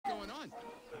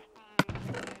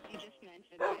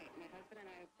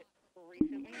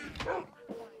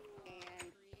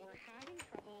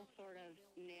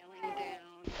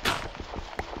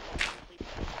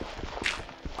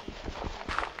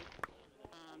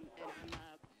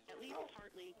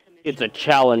It's a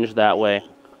challenge that way.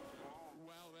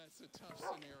 Well, that's a tough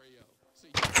scenario. So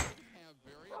you have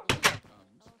variable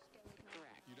incomes.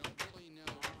 You don't really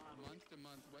know month to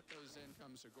month what those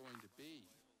incomes are going to be.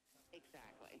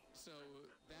 So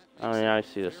that Oh makes it yeah, I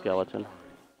see the very skeleton. hard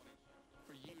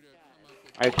for you to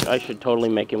come up with I should totally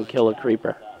a make him budget. kill a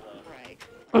creeper.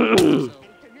 So don't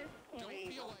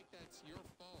feel like that's your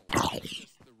fault. It's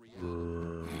just the reality.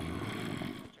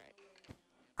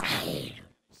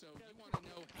 So you want to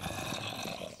know how is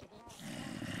that possible?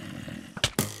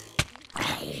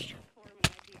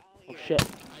 Oh shit.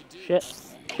 I do. Shit.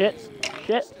 Shit. Because the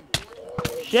Shit. most important part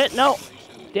of this Shit, no!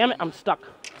 situation, Damn it, I'm stuck. I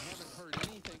haven't heard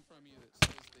anything from you that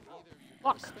says that either you've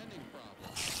got a Fuck. spending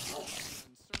problem or the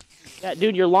uncertainty Yeah, of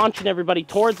dude, you're launching everybody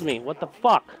towards me. What the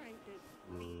fuck?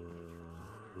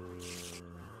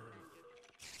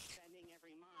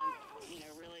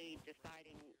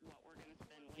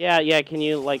 Yeah, can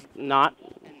you, like, not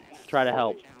try to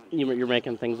help? You're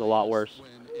making things a lot worse.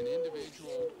 when an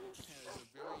individual has a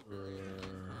very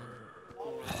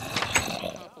variable income or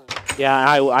couple Yeah,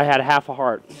 I had half a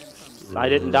heart. incomes I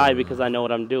didn't die because I know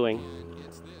what I'm doing. and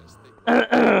it's this that you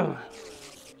can figure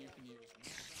out and you can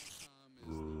use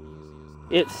rule of thumb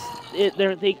is the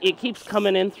easiest way. It keeps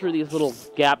coming in through these little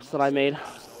gaps that I made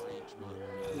For each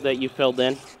month. that you filled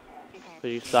in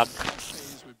because you sucked.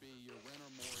 Phase would be your rent or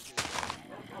mortgage,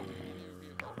 and there would be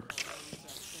a couple of loans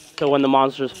So outstanding. when the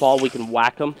monsters fall, we can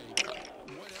whack them. Okay,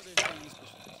 what other things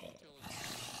besides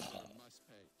utilities are must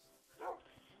pays?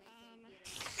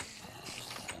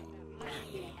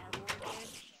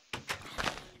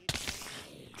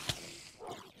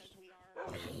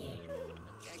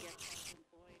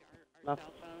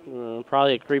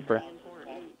 Probably a creeper. Sure.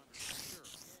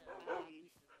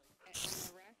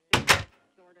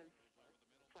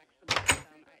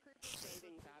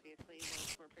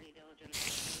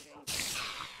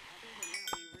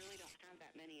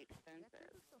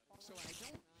 So I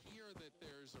don't hear that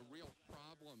there's a real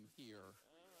problem here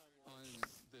on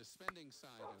the spending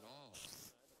side at all,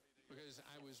 because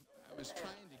I was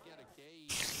trying to get a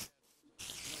gauge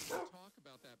when we talk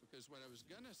about that, because what I was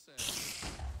gonna say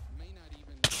may not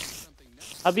even be something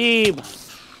necessary. Habib! I was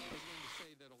going to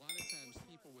say that a lot of times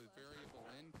people with variable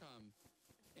income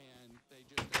and they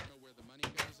just don't know where the money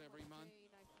goes every month,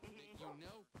 that you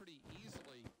know pretty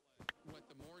easily what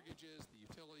the mortgage is, the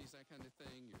utilities, that kind of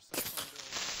thing, your cell phone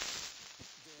bills,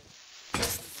 that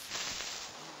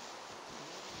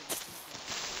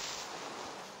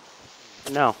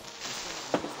No. instead of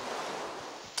using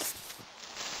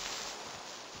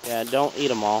Yeah, don't eat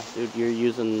them all. Dude, you're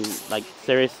using, like,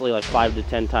 seriously, like 5 to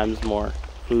 10 times more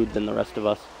food than the rest of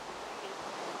us.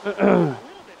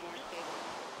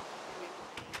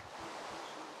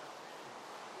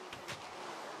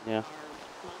 Yeah.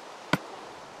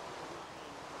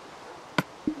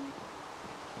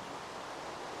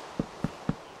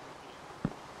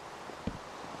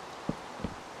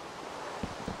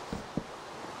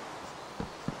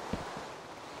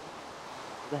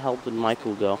 Where the hell did is that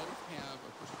Michael you go? both have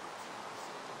a prescription to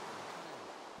saving for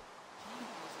retirement. He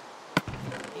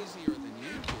has it easier than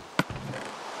you do.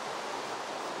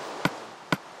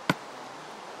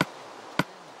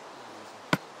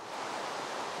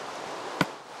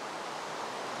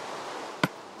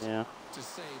 Yeah. To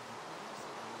save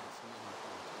massive amounts of money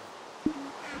for retirement.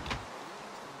 Many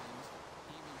times,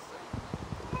 even save money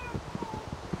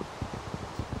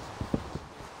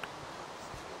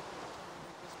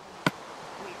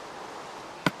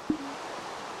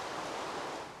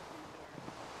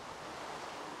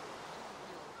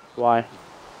Why?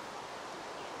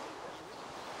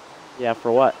 Yeah,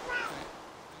 for what?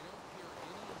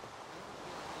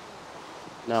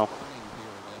 No.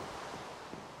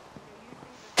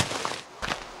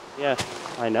 Yeah,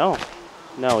 I know.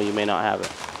 No, you may not have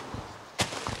it.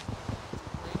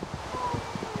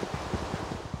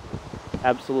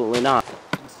 Absolutely not.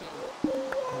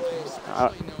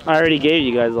 I, I already gave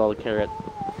you guys all the carrots.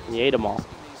 You ate them all.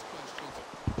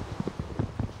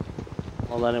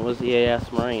 Well, then it was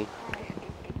EAS Marine.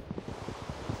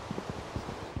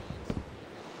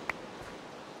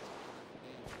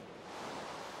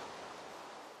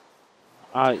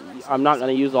 I'm not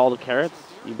going to use all the carrots.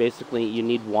 You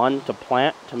need one to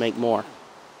plant to make more.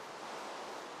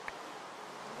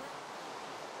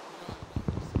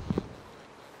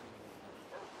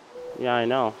 Yeah, I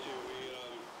know.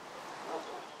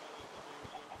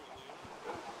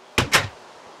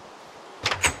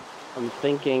 I'm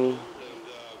thinking...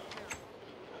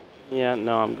 Yeah,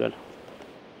 no, I'm good.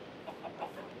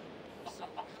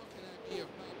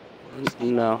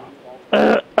 No.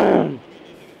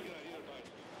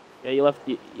 Yeah, you left...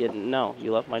 no,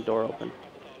 you left my door open.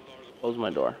 Close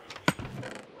my door.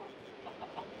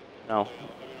 No.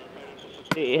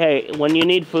 Hey, when you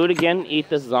need food again, eat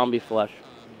this zombie flesh.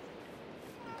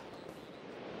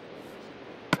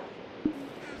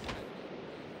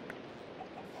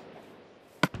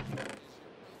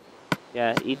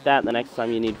 Yeah, eat that the next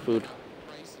time you need food.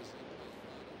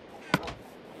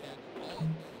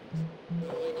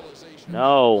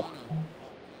 No.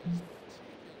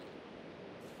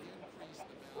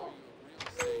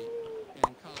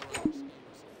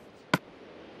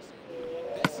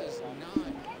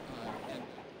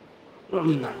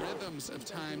 In the rhythms of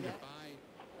time to buy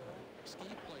ski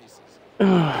places,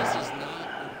 this is not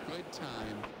a good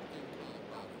time in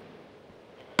Colorado.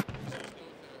 There's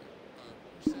both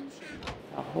a perception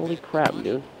Oh, holy crap, money,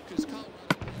 dude. because Colorado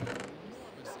had an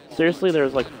enormous Seriously,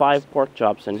 there's like 5 influx pork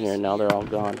chops in this here, and now they're all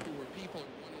year, gone. who were people who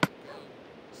wanted to go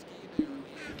ski there and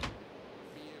be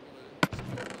able to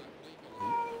ski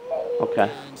legally. Okay.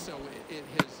 And so it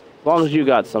has. As long as you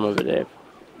got some of it, Dave.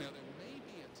 Now, there may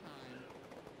be a time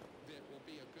that will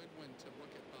be a good one to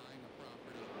look at buying a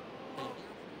property a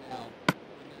year from now when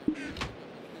that wave of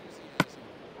enthusiasm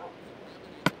and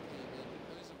revenue that came in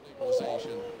because of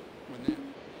legalization, when that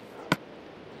fades,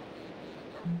 there may be another good window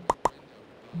to buy.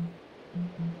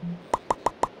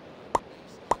 But I think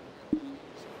based on where the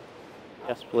values are,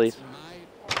 Yes, please. it's my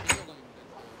feeling that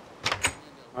the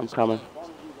window I'm is coming. closed.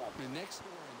 The next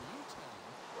door in Utah,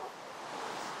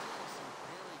 still some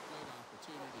very good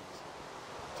opportunities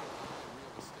to buy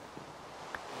real estate.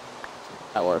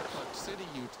 And That works. Park City,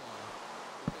 Utah,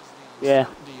 because of the Yeah.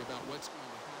 uncertainty about what's going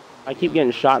to happen. I keep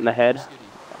getting shot in the head. Park City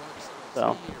So. ski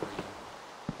area,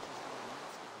 which is in the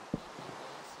midst of a public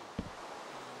lawsuit,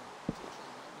 potentially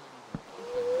might not even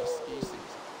open this ski season.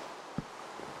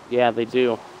 Yeah, they do. You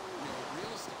know,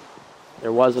 real estate.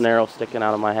 There was an arrow sticking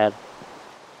out of my head.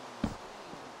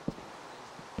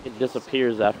 It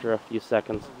disappears after a few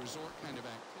seconds. For resort kind of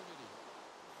activity,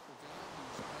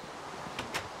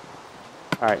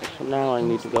 for Alright, so now I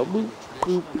need to go boop,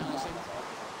 boop.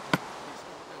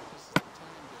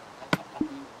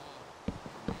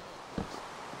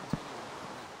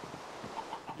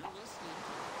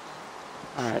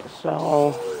 Alright,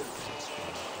 so...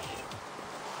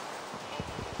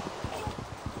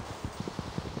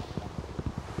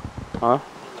 Huh?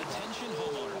 Attention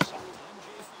homeowners. I'm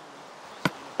Jay Farmer,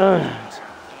 president of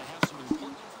and I have some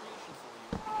important information for you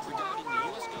regarding the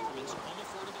U.S. government's home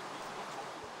affordable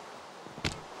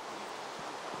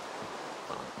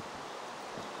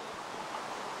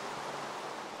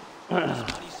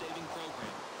money-saving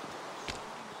program.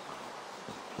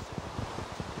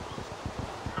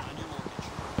 On your mortgage.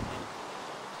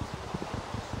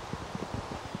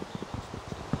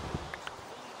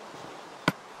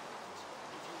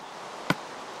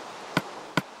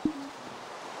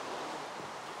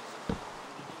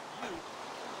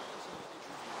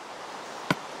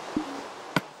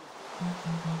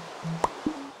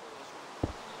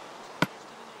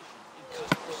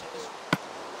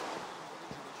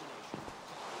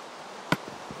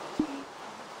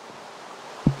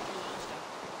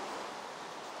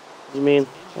 You mean,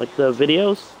 like the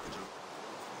videos?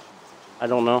 I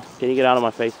don't know. Can you get out of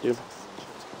my face, dude?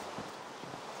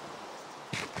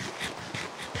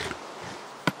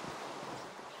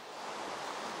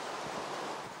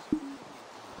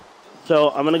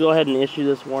 So, I'm gonna go ahead and issue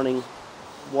this warning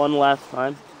one last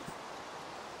time.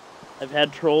 I've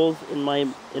had trolls in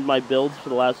my builds for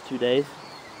the last 2 days.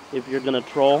 If you're gonna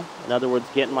troll, in other words,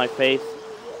 get in my face,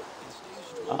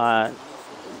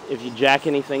 if you jack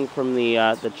anything from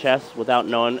the chest without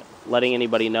letting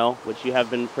anybody know, which you have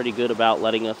been pretty good about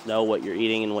letting us know what you're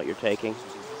eating and what you're taking,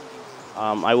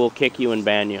 I will kick you and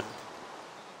ban you.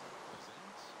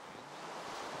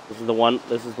 This is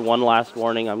the one last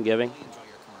warning I'm giving.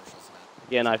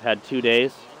 Again, I've had 2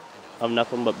 days of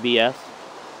nothing but BS,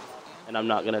 and I'm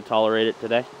not going to tolerate it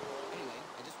today.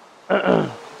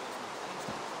 I'm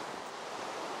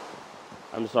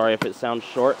sorry if it sounds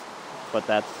short, but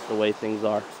that's the way things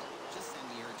are.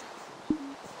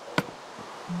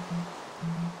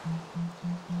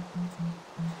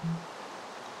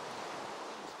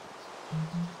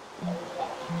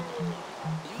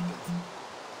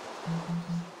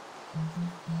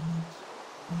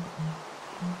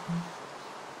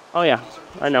 Oh yeah,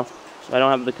 I know. I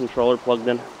don't have the controller plugged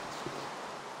in.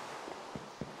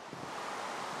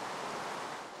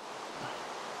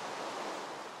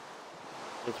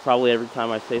 It's probably every time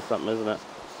I say something, isn't it?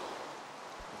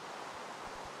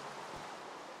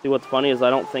 See, what's funny is I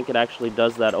don't think it actually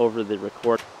does that over the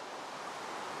record.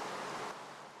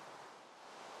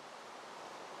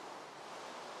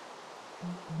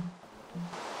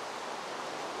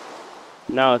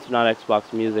 No, it's not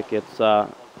Xbox Music. It's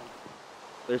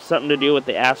there's something to do with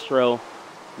the Astro,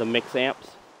 the mix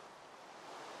amps.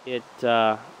 It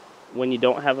when you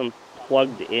don't have them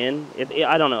plugged in,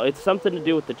 I don't know. It's something to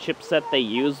do with the chipset they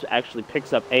use. Actually,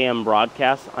 picks up AM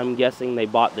broadcasts. I'm guessing they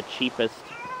bought the cheapest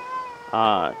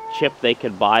chip they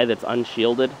could buy that's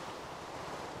unshielded,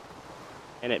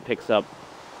 and it picks up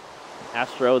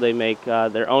Astro. They make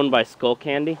they're owned by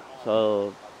Skullcandy,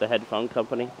 so the headphone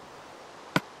company.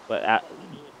 But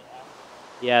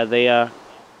yeah, they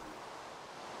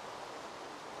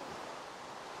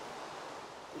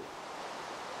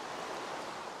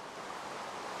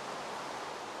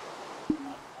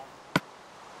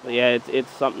but yeah,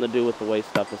 it's something to do with the way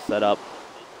stuff is set up.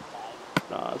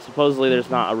 Supposedly there's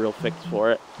not a real fix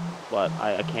for it, but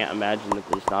I can't imagine that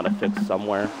there's not a fix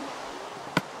somewhere.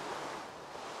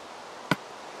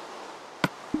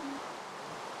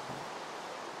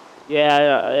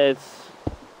 Yeah, it's,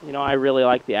 you know, I really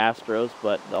like the Astros,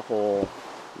 but the whole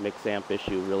mix amp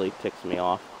issue really ticks me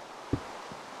off.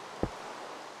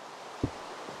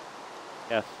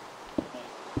 Yes.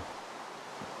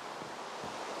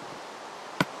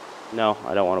 No,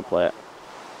 I don't want to play it.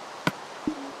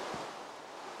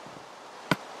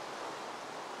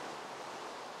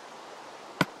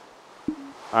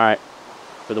 Alright,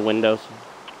 for the Windows.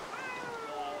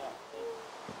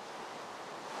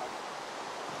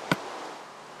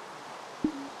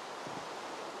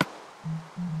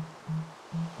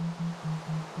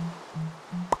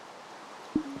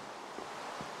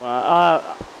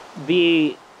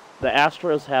 The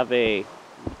Astros have a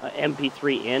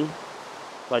MP3 in,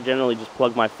 so I generally just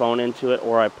plug my phone into it,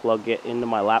 or I plug it into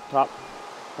my laptop,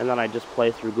 and then I just play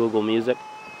through Google Music.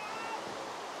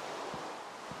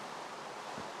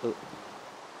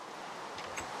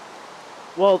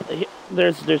 Well,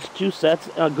 there's two sets.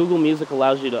 Google Music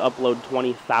allows you to upload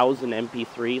 20,000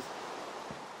 MP3s.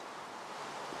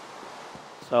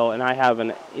 So, and I have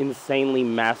an insanely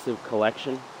massive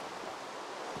collection.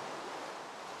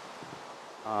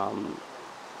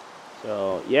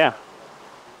 So yeah.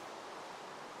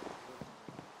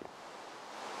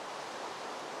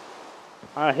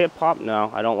 Hip hop?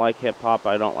 No, I don't like hip hop.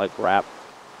 I don't like rap.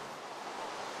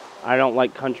 I don't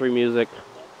like country music.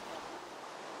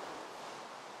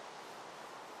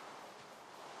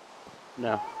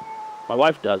 No, my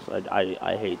wife does.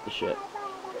 I hate the shit.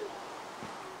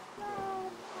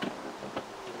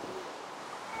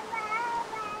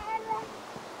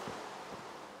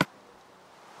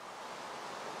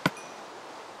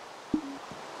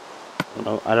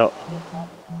 No, I don't.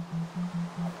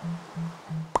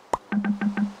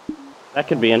 That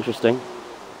could be interesting.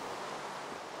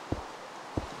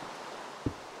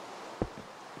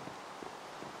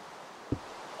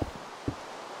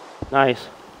 Nice.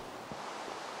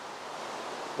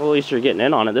 Well, at least you're getting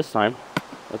in on it this time.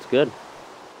 That's good.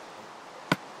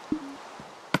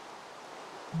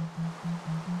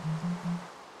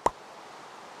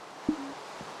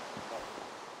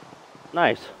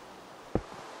 Nice.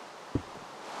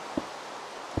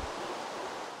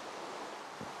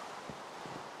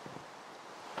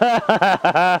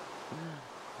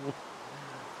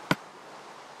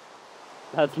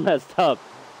 That's messed up.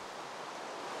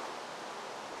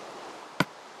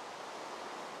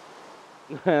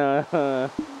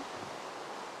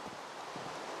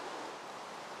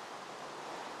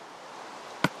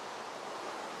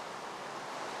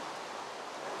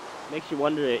 Makes you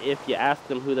wonder if you asked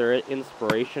them who their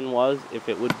inspiration was, if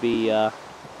it would be,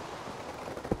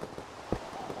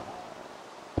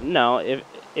 no, if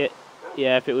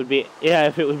it would be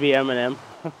Eminem.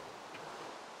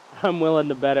 I'm willing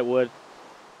to bet it would.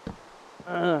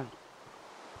 Well,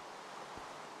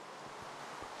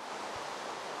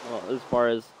 as far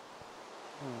as...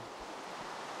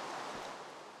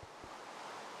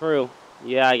 True.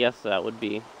 Yeah, I guess that would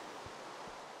be...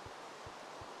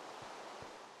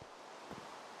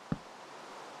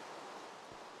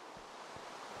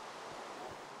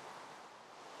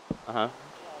 Uh-huh.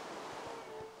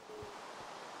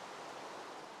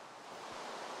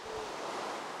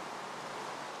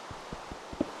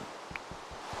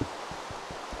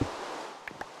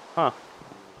 Huh.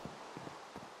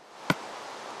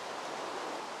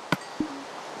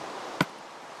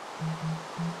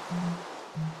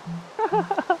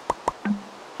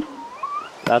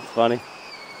 That's funny.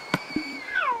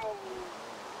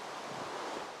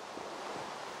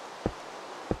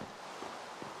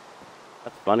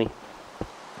 That's funny.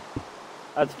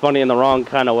 That's funny in the wrong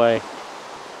kind of way.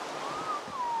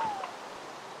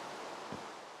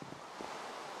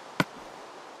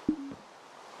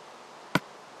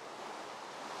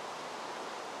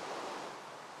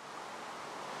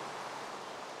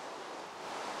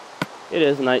 It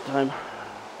is nighttime.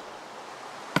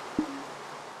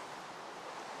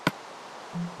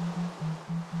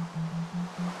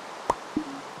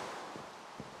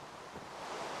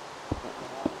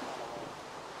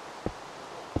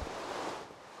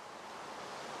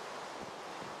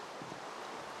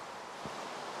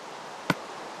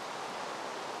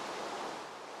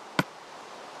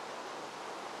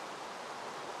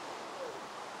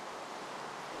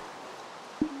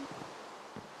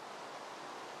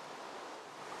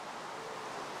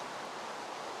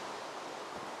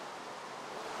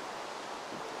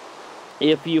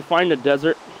 If you find a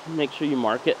desert, make sure you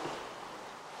mark it.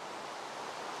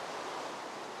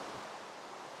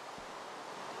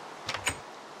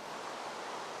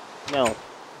 No.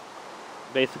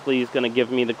 Basically, he's going to give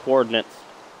me the coordinates.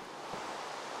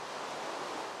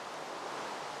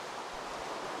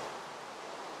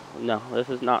 No, this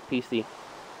is not PC.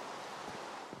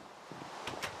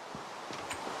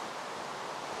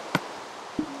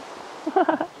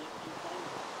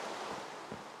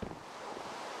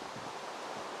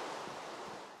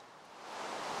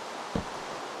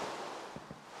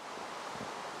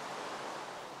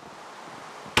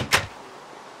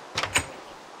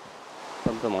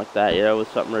 Something like that, yeah, it was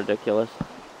something ridiculous.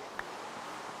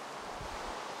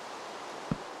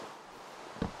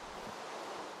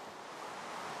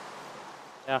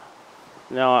 Yeah.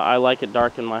 No, I like it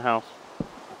dark in my house.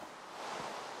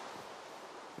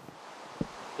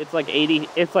 It's like 80,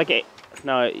 it's like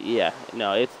no, yeah,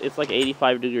 no, it's like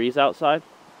 85 degrees outside.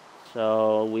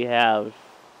 So we have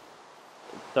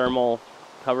thermal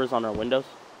covers on our windows.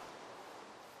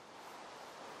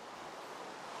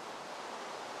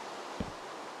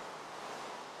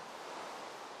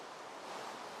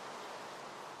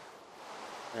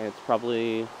 And it's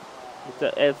probably,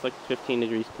 it's like 15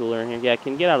 degrees cooler in here. Yeah,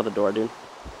 can get out of the door, dude.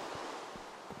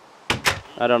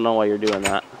 I don't know why you're doing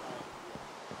that.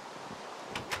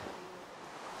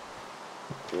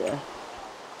 Yeah.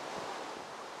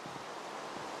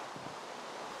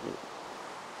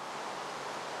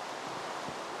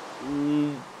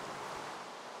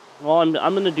 Well, I'm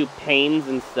gonna do panes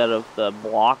instead of the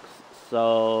blocks,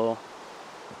 so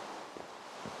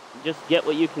just get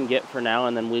what you can get for now,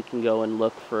 and then we can go and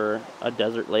look for a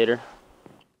desert later.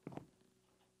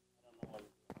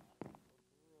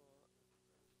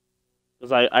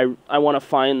 Because I want to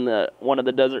find one of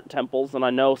the desert temples, and I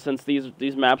know since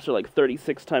these maps are like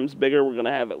 36 times bigger, we're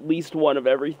gonna have at least one of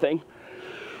everything.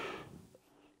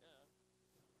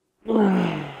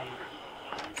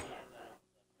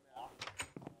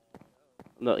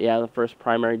 Yeah, the first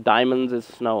primary. Diamonds is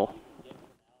snow.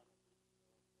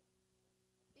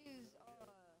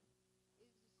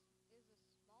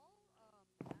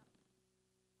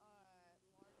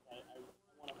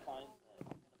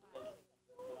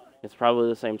 It's probably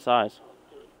the same size.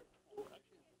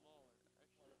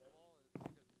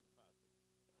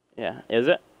 Yeah, is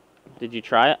it? Did you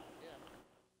try it?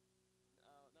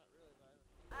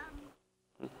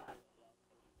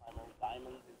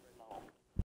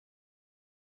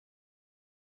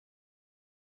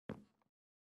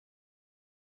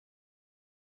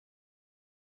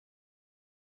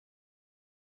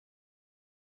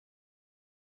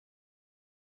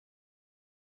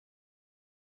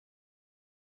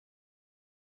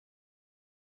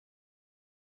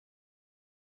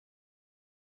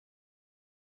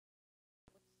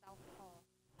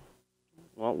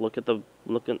 Well, look at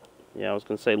yeah, I was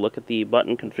gonna say look at the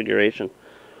button configuration.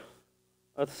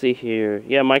 Let's see here.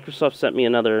 Yeah, Microsoft sent me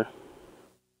another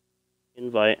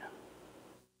invite.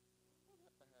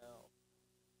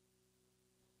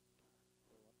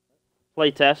 Play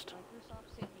test.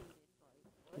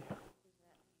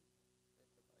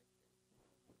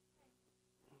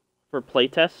 For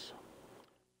playtests,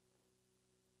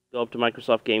 go up to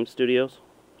Microsoft Game Studios.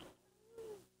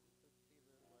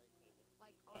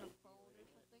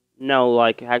 No,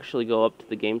 like, actually go up to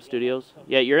the Game Studios.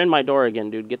 Yeah, you're in my door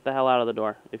again, dude. Get the hell out of the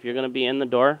door. If you're going to be in the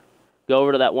door, go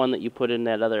over to that one that you put in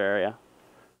that other area.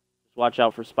 Just watch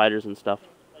out for spiders and stuff.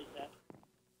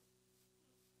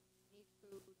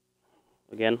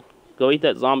 Again, go eat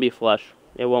that zombie flesh.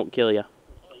 It won't kill you.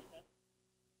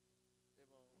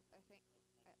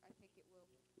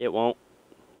 It won't.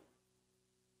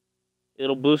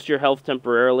 It'll boost your health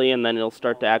temporarily, and then it'll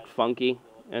start to act funky,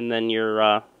 and then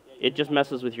it just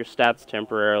messes with your stats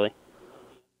temporarily.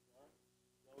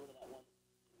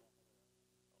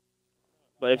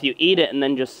 But if you eat it and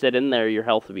then just sit in there, your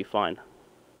health will be fine.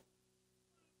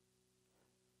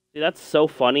 See, that's so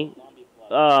funny.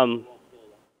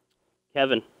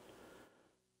 Kevin,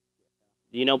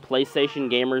 you know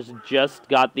PlayStation gamers just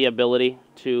got the ability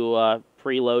to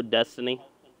preload Destiny?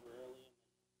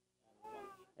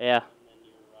 Yeah.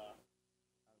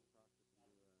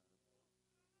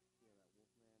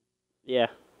 Yeah.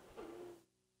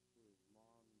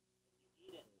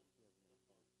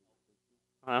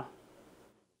 Huh?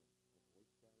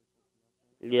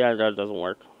 Yeah, that doesn't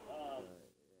work.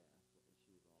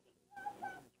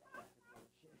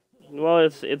 Well,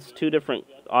 it's two different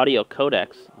audio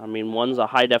codecs. I mean, one's a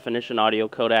high definition audio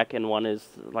codec, and one is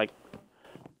like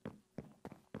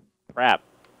crap.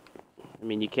 I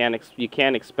mean, you can't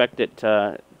expect it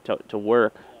to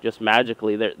work just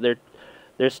magically. They're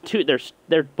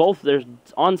both there's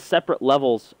on separate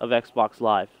levels of Xbox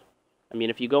Live. I mean,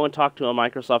 if you go and talk to a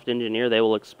Microsoft engineer, they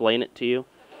will explain it to you.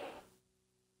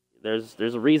 There's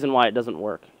a reason why it doesn't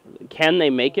work. Can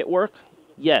they make it work?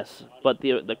 Yes, but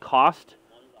the cost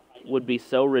would be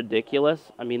so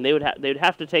ridiculous. I mean, they'd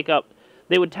have to take up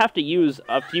they would have to use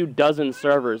a few dozen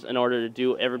servers in order to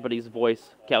do everybody's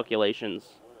voice calculations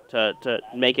to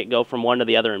make it go from one to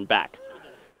the other and back.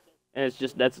 And it's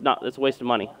just that's a waste of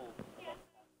money.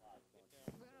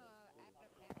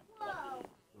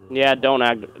 Yeah, don't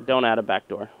add a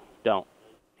backdoor. Don't.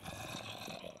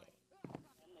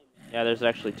 Yeah, there's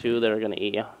actually two that are gonna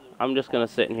eat you. I'm just gonna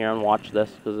sit in here and watch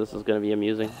this because this is gonna be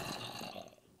amusing.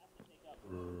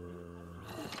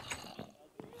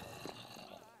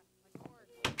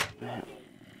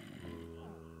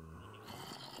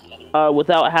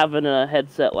 Without having a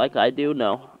headset like I do,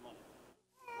 no.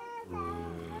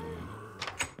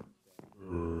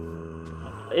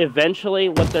 Eventually,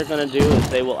 what they're gonna do is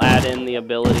they will add in the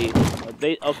ability.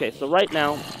 Okay, so right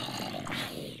now,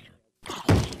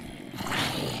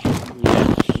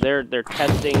 yeah, they're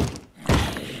testing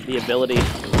the ability.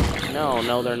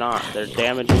 No, they're not. They're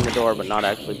damaging the door, but not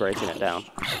actually breaking it down.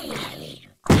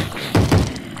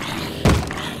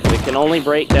 They can only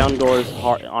break down doors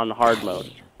on hard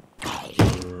mode.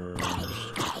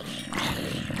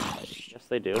 Yes,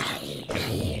 they do.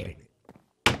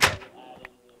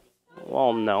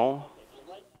 Well, no.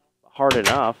 Hard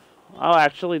enough. Oh,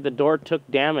 actually, the door took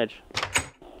damage.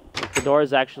 The door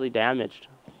is actually damaged.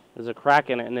 There's a crack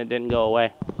in it, and it didn't go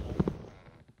away.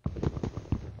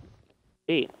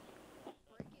 Hey.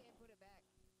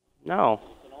 No.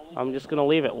 I'm just gonna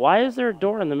leave it. Why is there a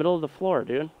door in the middle of the floor,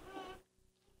 dude?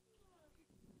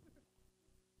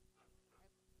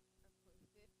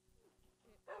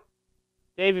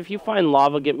 Dave, if you find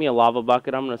lava, get me a lava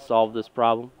bucket. I'm gonna solve this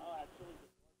problem.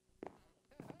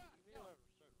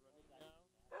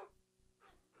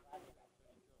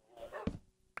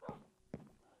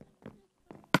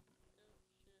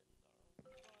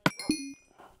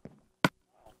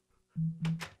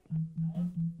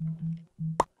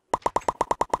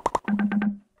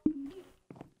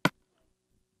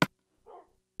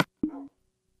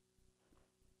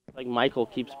 Like Michael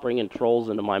keeps bringing trolls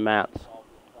into my mats.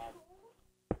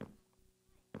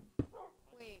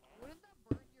 Wait, wouldn't that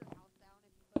burn your house down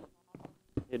if you put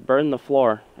lava? It burned the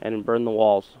floor and it burned the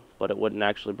walls, but it wouldn't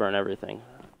actually burn everything.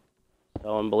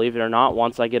 So, and believe it or not,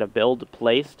 once I get a build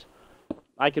placed,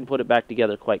 I can put it back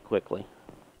together quite quickly.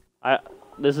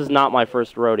 This is not my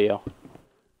first rodeo.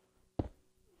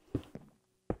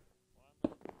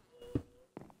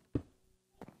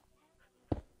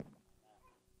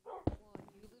 Well,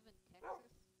 you live in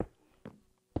Texas?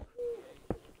 I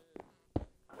do too.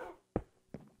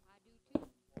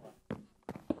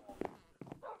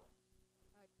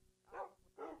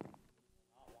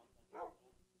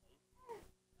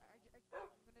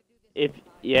 If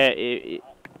yeah,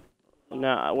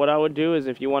 no, what I would do is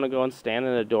if you want to go and stand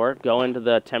in a door, go into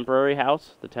the temporary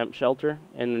house, the temp shelter,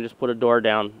 and then just put a door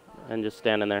down and just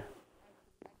stand in there.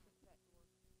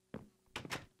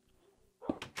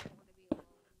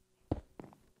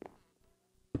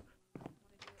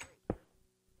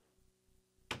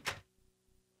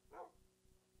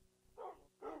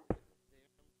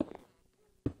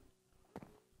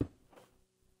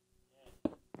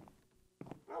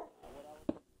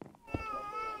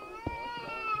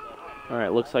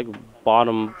 Alright, looks like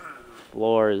bottom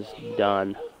floor is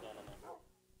done.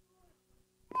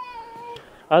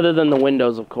 Other than the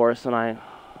windows, of course, and I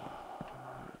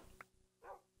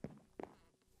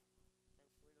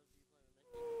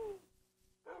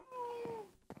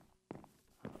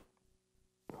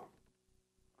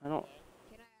don't...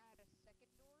 Can I add a second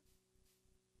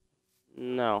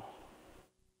door? No.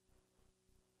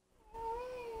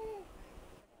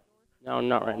 No,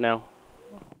 not right now.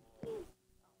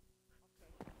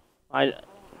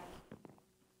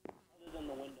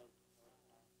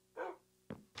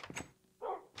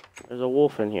 There's a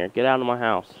wolf in here. Get out of my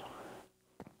house.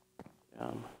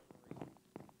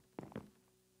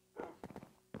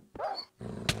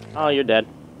 Oh, you're dead.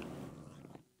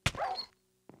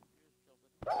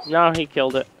 No, he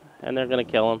killed it, and they're gonna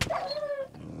kill him.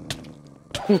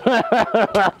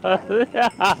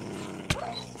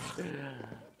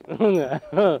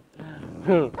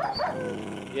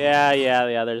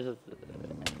 Yeah. There's.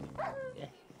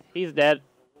 He's dead.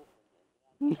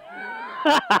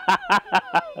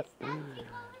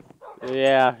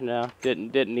 Yeah, no,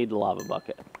 didn't need the lava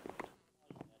bucket.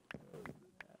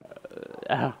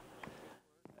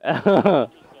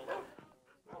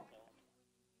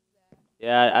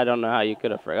 Yeah, I don't know how you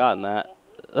could have forgotten that.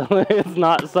 It's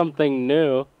not something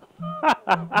new.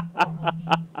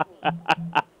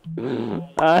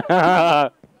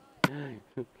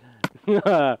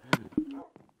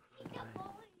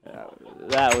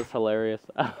 That was hilarious.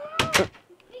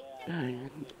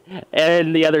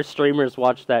 And the other streamers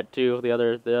watched that too. The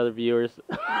other viewers.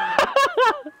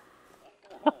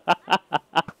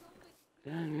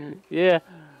 Yeah.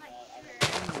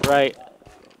 Right.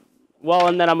 Well,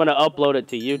 and then I'm gonna upload it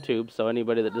to YouTube, so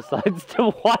anybody that decides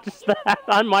to watch that,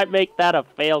 I might make that a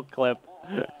fail clip.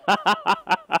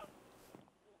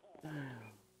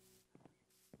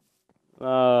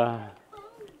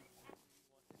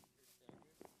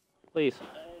 Please.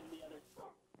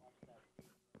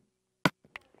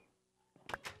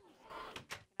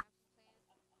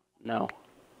 No.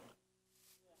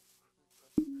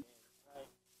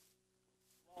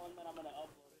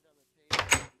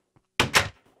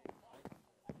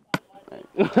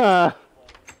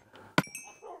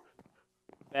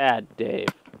 Bad Dave.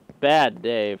 Bad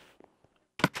Dave.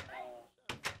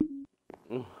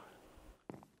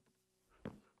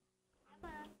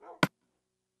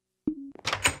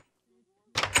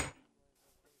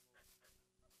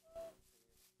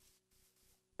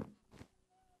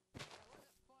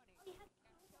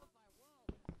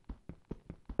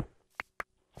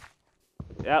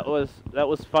 That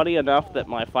was funny enough that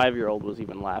my 5-year-old was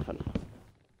even laughing.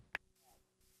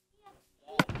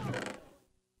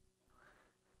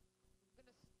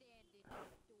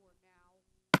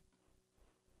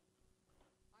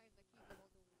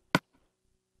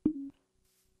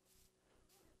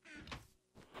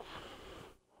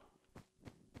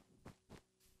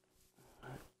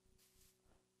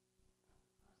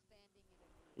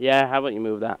 Yeah, how about you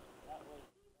move that?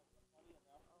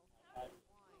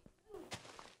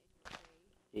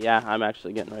 Yeah, I'm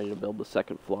actually getting ready to build the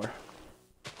second floor.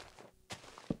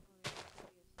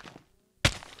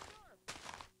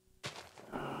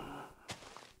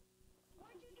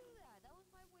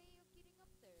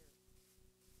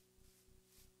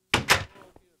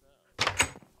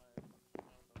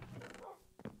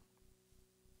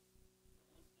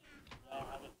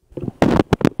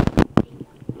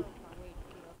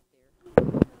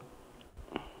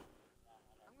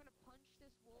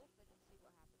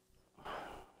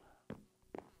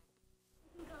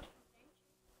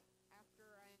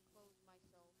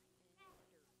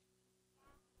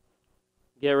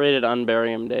 Get ready to unbury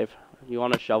him, Dave. You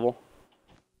want a shovel?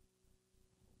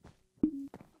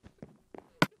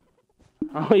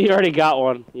 Oh, you already got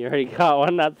one. You already got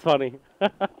one? That's funny.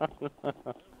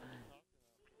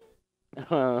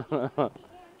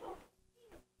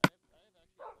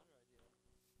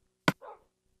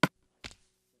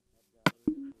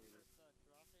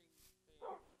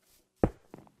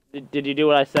 Did you do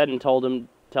what I said and tell him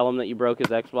that you broke his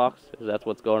Xbox? Is that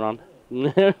what's going on?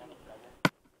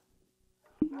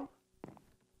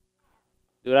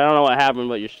 Dude, I don't know what happened,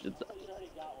 but you should.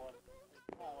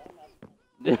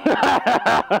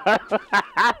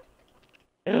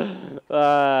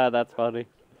 That's funny.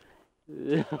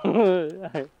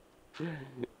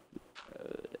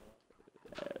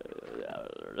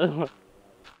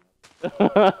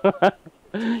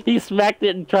 He smacked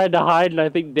it and tried to hide, and I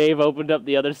think Dave opened up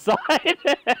the other side.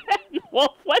 And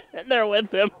Wolf went in there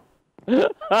with him.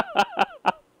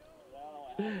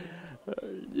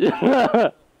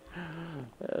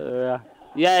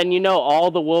 Yeah, and you know all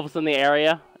the wolves in the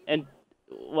area, and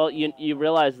well, you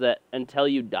realize that until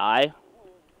you die,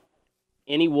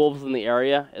 any wolves in the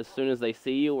area, as soon as they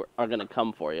see you, are gonna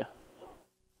come for you.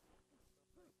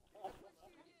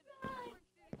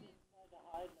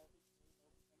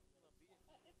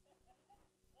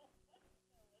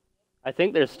 I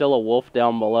think there's still a wolf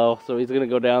down below, so he's gonna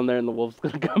go down there and the wolf's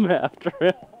gonna come after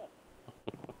him.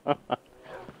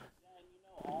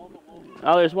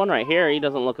 Oh, there's one right here. He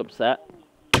doesn't look upset.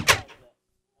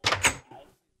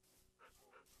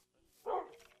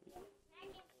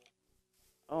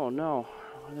 Oh no,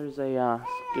 there's a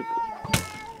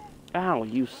ow,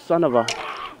 you son of a.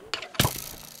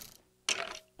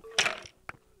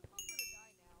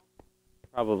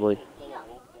 Probably.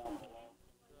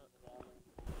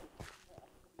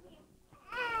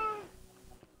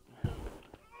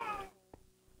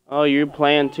 Oh, you're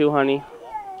playing too, honey.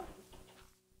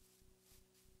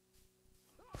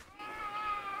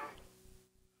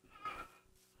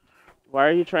 Why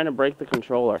are you trying to break the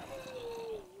controller? How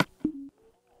am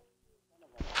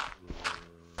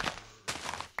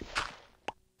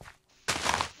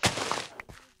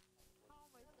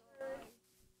I still alive?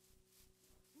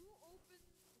 Who opened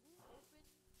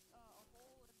a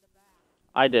hole in the back?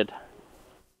 I did.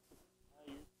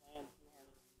 The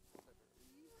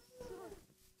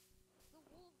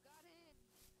wolf got in.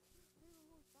 They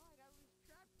almost died. I was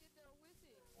trapped in there with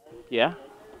it. Yeah?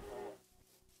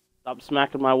 Stop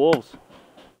smacking my wolves.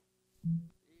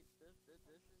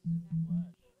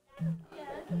 I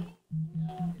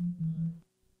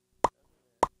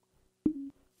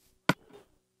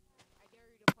dare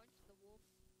you to punch the wolf.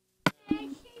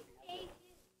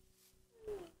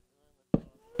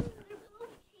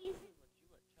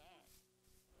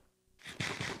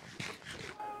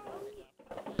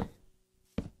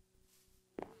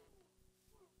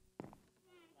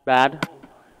 Bad?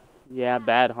 Yeah,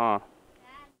 bad, huh?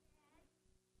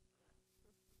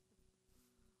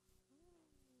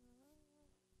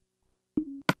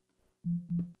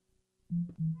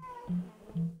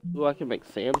 Ooh, I can make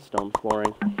sandstone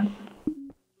flooring.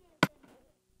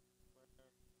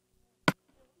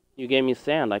 You gave me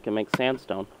sand, I can make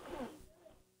sandstone.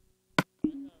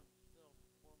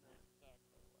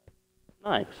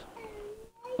 Nice.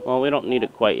 Well, we don't need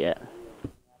it quite yet. I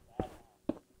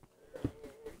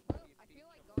feel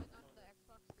like going on the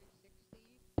Xbox 360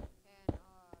 and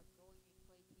going and play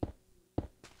TF2.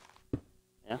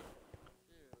 Yeah?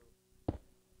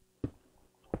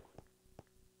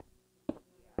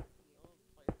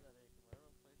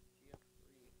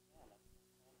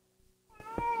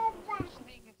 Such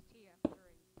thing as TF3.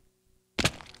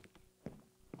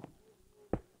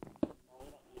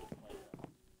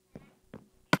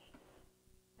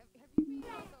 Have you made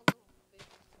like a little fish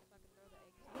so I can throw the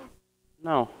eggs in?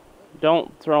 No.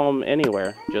 Don't throw them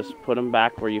anywhere. Just put them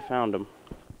back where you found them.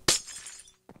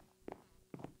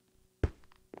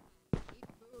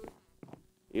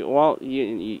 Eat food.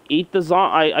 You eat the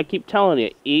I keep telling you,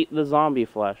 eat the zombie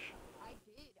flesh. I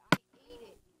did. I ate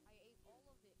it. I ate all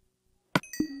of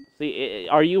it. See,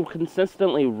 are you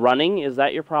consistently running? Is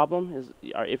that your problem?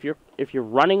 If you're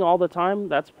running all the time,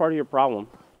 that's part of your problem.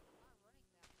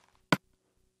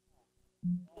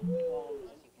 I'm not running that.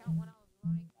 Unless you count when I was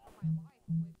running for my life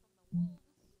away from the wolves.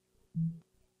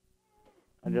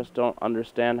 I just don't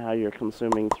understand how you're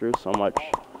consuming through so much.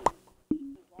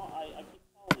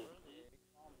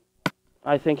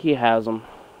 I think he has them.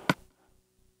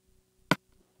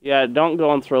 Yeah, don't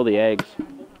go and throw the eggs. Yeah,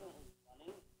 I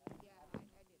did.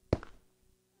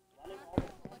 I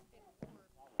collected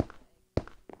 4 eggs.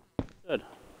 Good.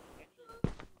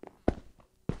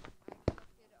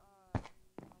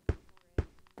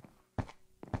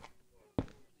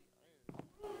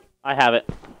 I have it.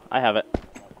 I have it.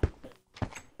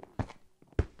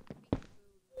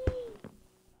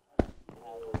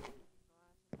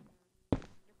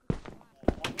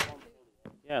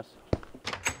 Yes.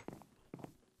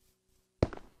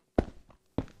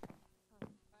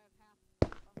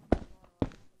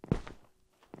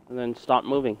 And then stop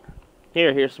moving.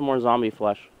 Here's some more zombie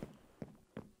flesh.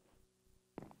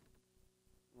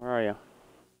 Where are you?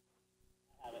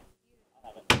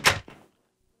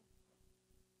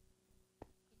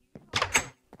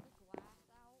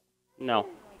 No.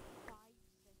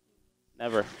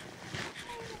 Never.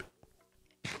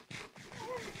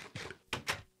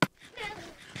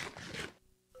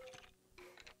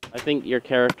 I think your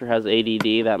character has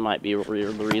ADD. That might be the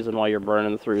reason why you're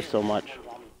burning through so much.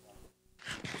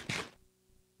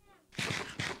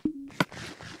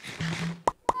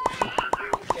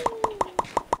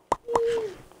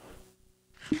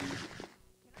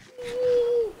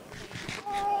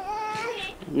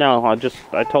 No,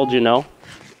 I told you no.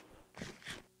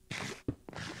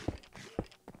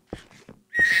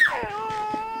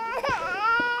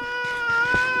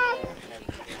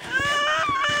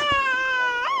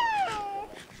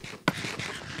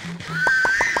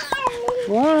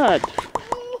 What?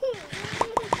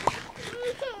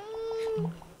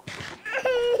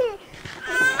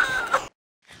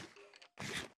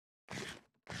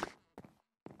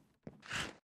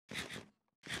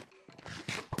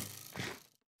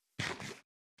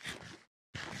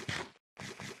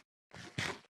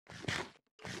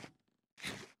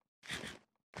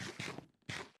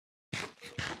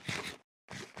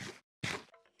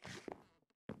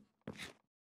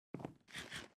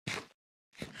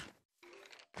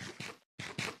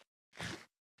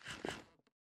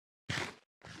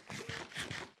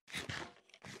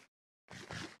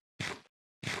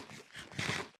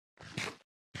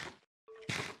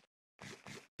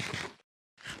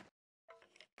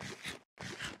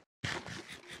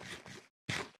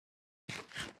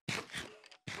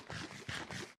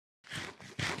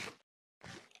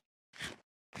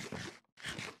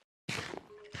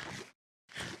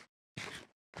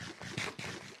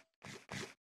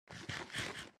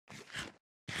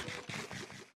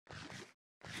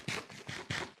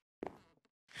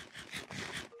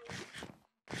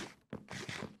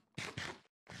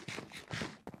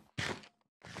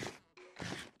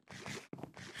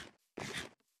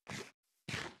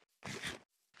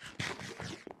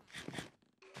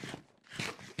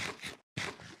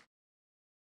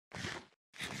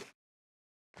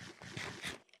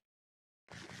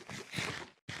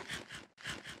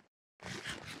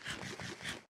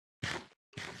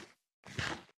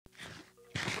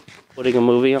 Putting a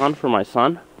movie on for my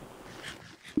son.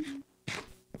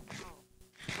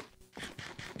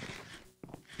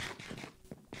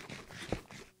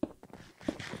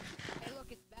 Hey,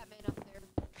 look, it's Batman up there.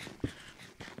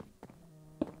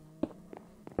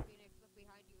 Phoenix, look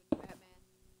behind you, it's Batman.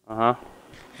 Uh-huh.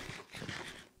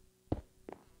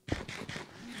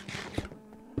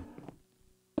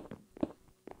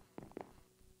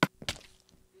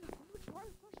 Which part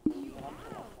of the question do you have?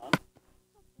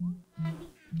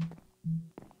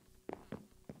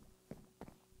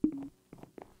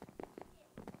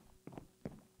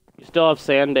 You still have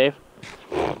sand, Dave?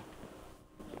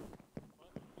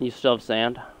 You still have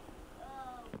sand?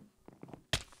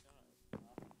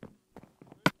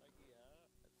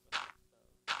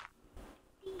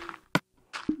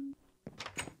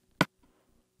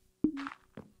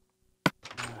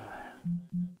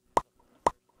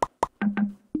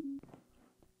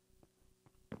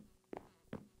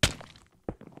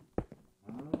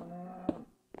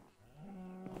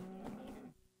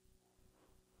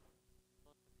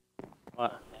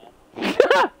 What?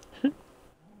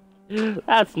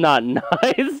 That's not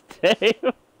nice,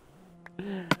 Dave.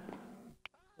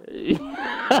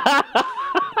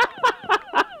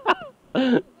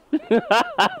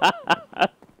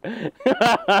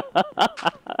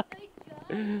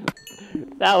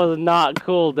 That was not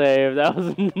cool, Dave. That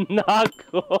was not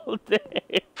cool,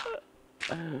 Dave.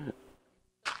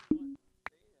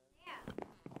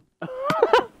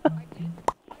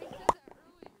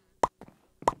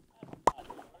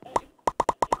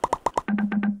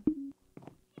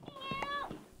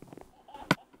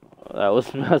 That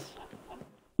was mess.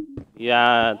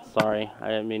 Yeah, sorry. I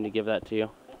didn't mean to give that to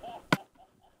you.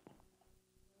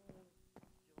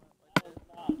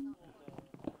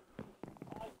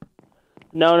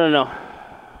 No, no, no.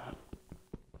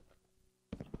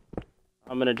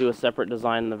 I'm gonna do a separate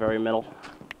design in the very middle.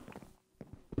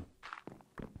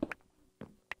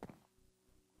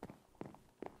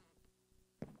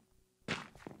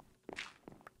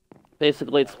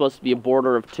 Basically, it's supposed to be a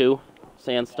border of 2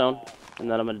 sandstone, and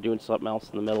then I'm gonna do something else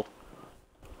in the middle.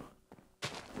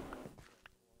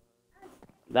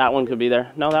 That one could be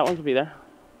there. No, that one could be there.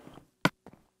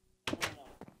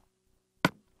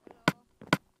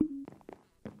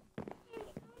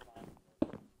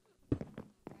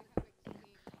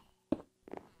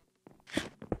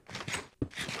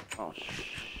 Oh,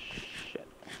 shit.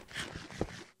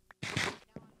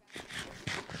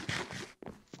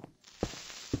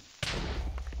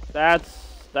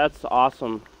 That's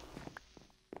awesome.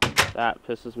 That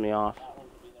pisses me off.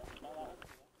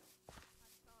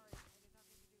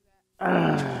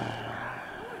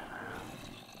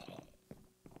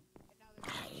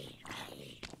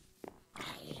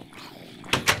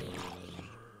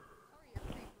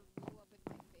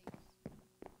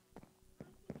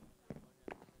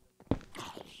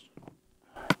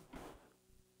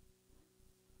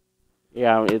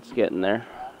 Yeah, it's getting there.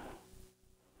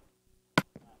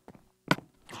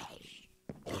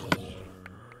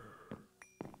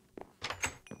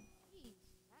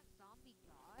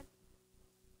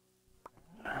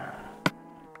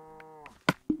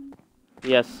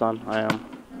 Yes, son, I am.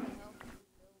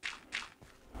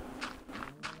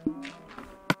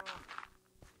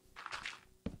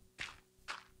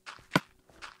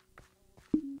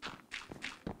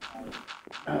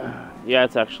 Yeah,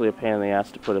 it's actually a pain in the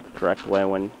ass to put it the correct way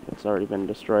when it's already been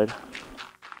destroyed.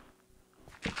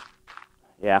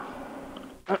 Yeah.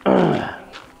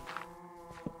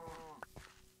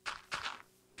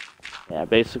 Yeah,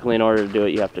 basically in order to do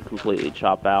it, you have to completely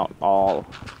chop out all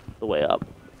the way up.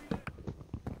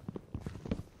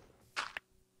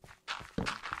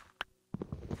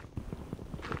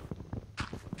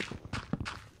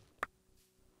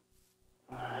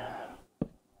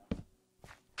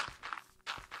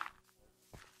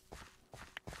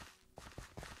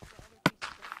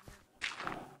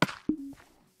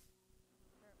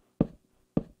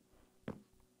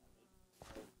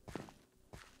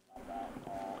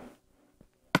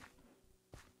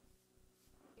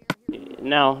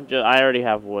 No, I already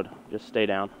have wood. Just stay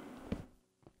down.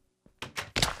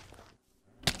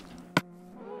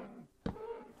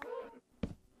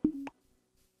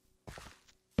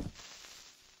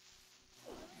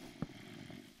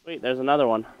 Wait, there's another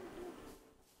one.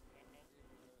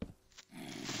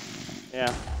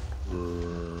 Yeah.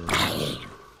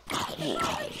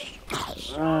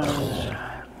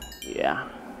 Yeah.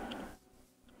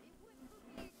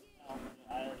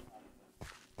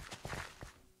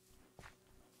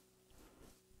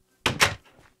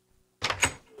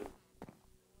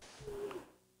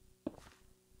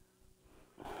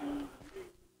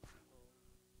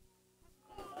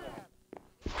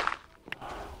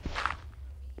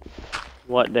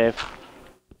 What, Dave?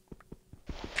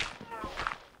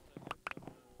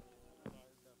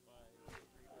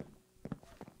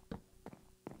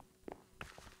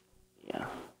 Yeah.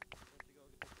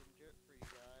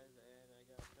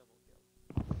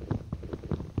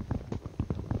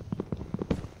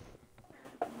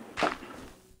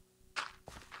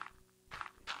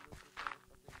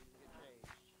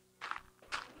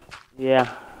 Yeah.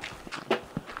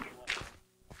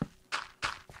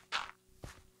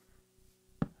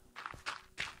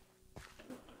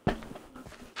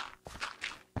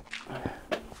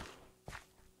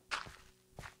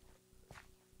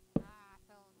 Ah, I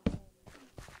fell in the hole.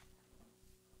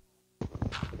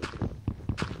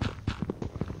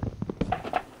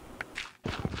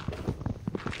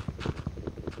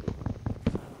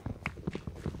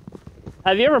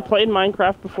 Have you ever played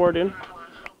Minecraft before, dude?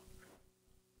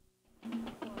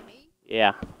 For me?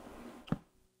 Yeah.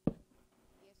 Yes,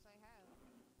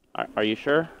 I have. Are you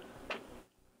sure?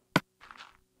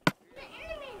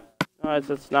 No,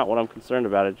 it's not what I'm concerned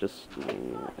about. It just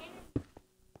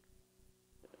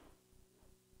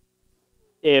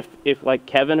if like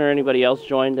Kevin or anybody else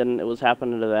joined and it was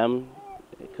happening to them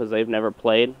because they've never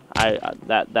played,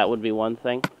 that would be one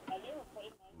thing.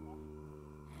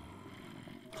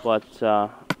 But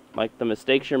like the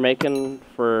mistakes you're making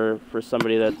for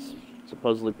somebody that's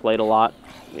supposedly played a lot,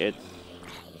 it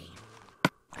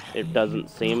doesn't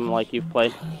seem like you've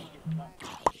played.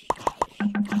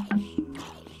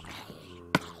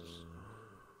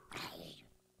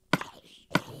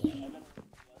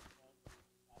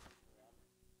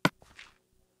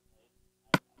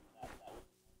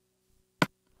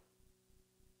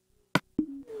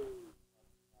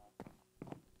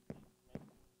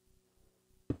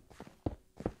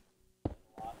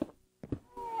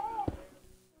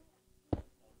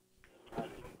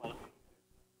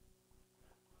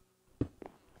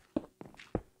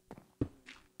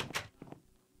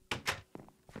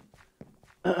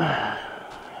 Who has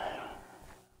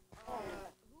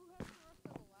the rest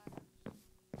of the ladders?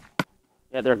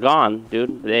 Yeah, they're gone,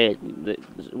 dude.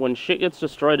 When shit gets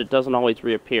destroyed, it doesn't always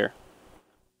reappear.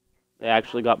 They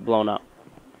actually got blown up.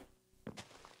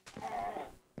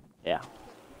 Yeah.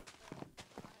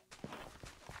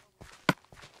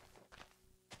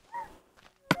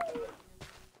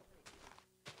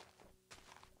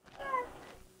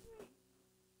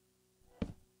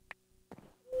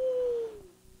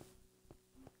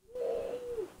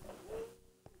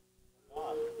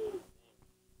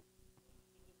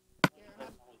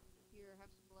 Here, have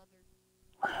some leather.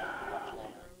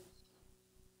 Arrows.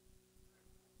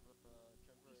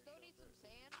 You still need some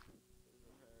sand?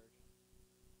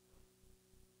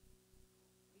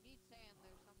 We need sand.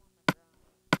 There's some on the ground.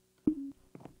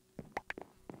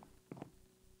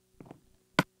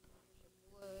 There's some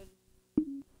wood,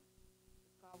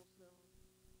 cobblestone,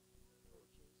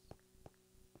 torches.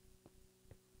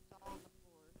 It's all on the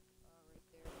floor, right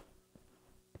there.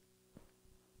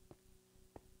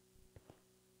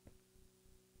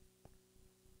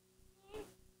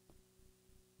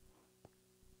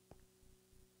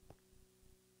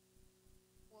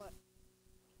 What?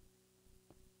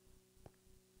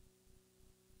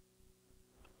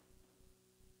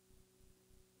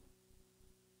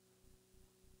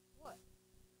 What?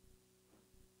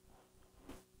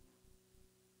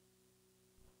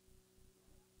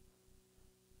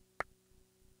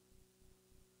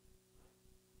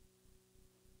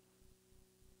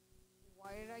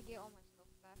 Why did I get all my stuff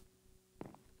back?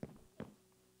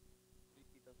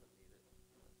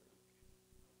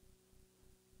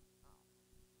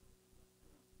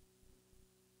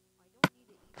 I don't need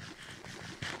it either.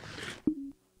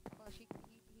 Plus, he could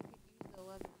use the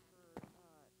leather for,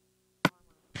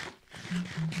 armor.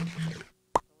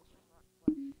 Delicious rotten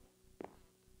flesh.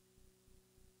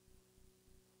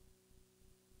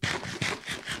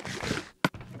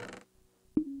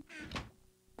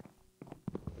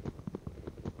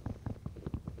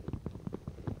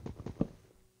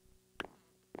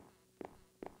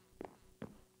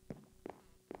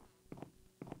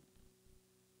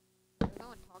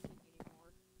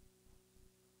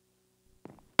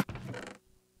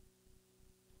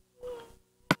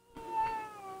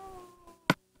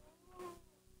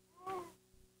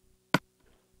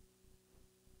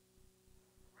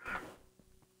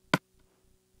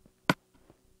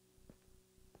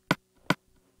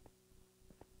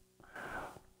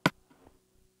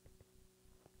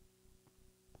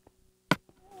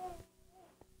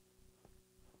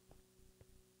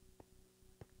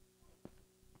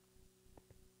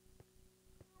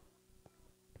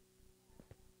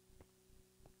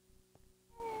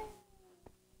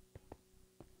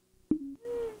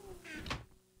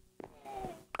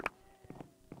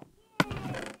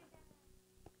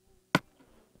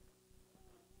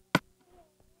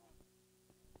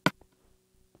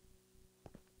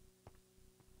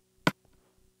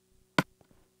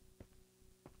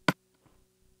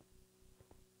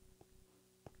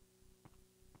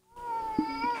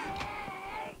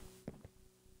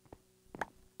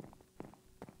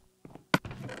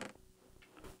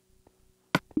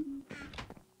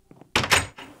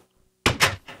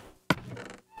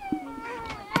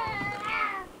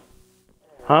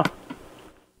 Huh?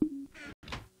 Food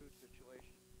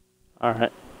situation.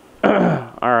 Alright.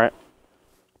 Alright.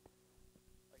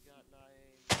 I got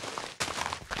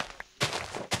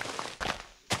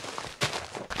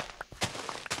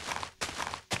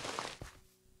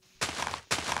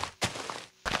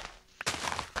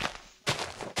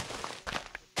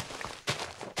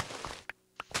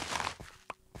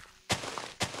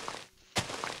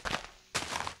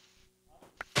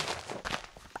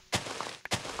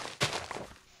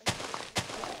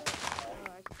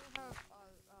I still have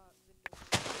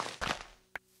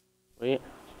the Wait.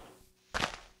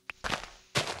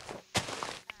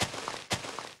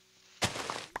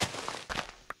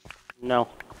 No.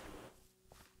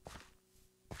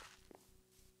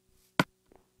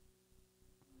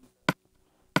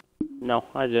 No,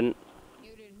 I didn't.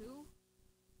 You did who?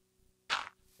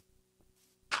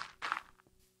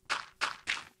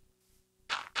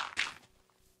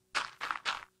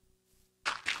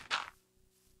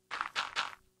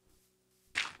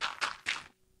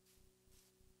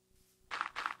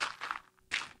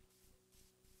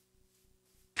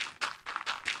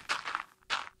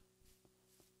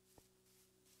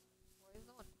 Why is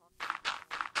no one talking?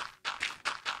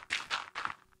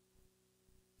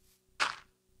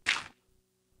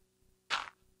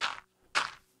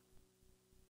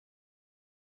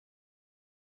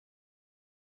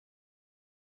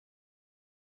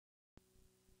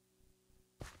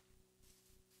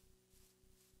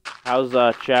 How's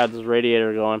Chad's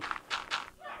radiator going?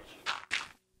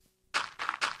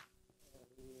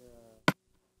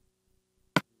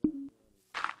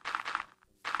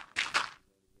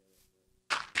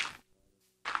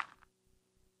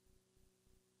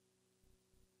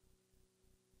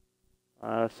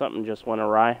 Something just went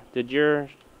awry. Did your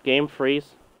game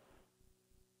freeze?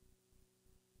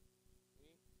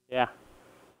 Yeah.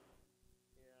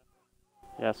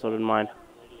 Yeah, so did mine.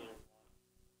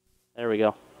 There we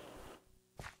go.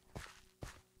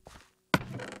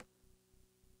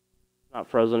 Not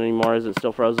frozen anymore. Is it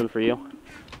still frozen for you?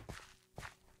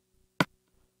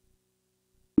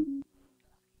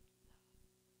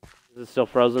 Is it still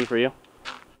frozen for you?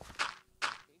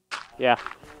 Yeah.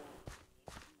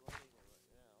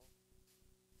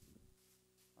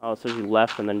 Oh, it says you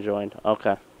left and then joined.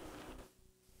 Okay.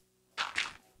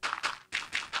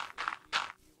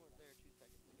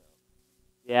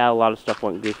 Yeah, a lot of stuff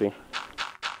went goofy.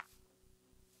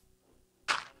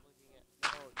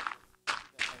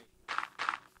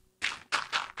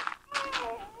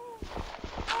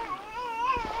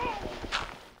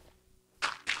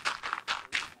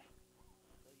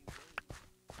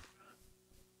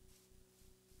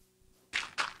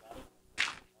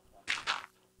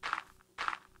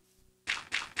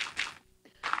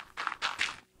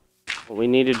 What we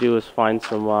need to do is find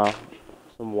some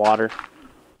water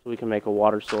so we can make a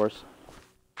water source.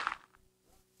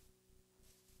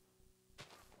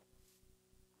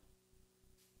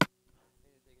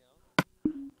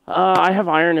 I have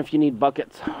iron if you need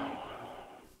buckets.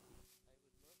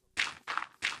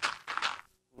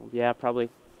 Yeah, probably.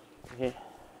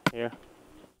 Here.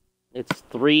 It's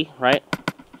 3, right?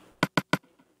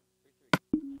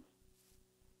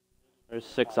 There's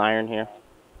 6 iron here.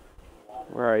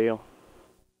 Where are you?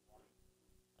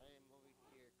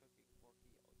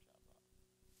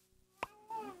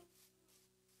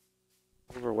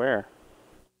 Over where?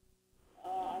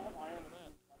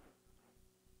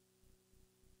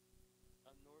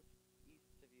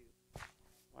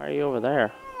 Why are you over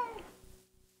there?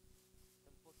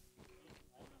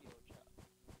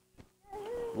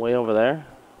 Way over there?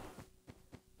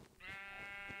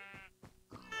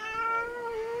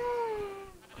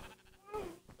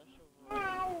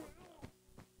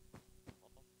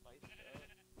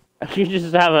 You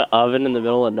just have an oven in the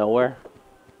middle of nowhere?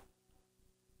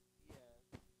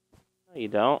 No, you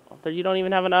don't. You don't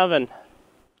even have an oven.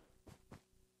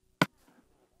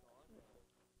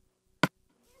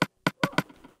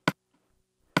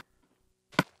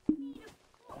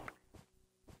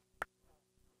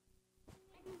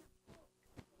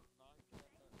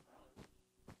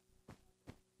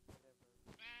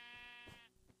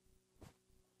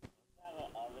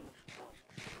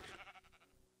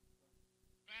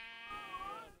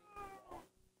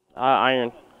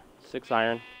 Iron. 6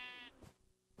 iron.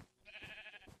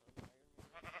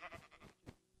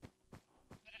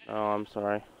 Oh, I'm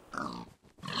sorry.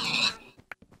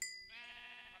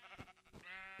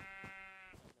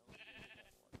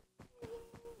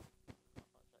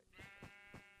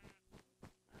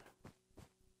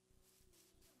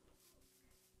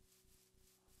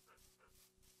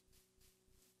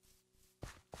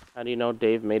 How do you know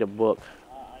Dave made a book?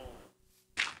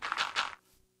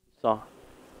 Saw.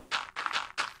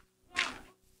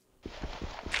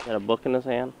 Got a book in his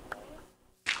hand?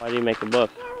 Why do you make a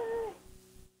book?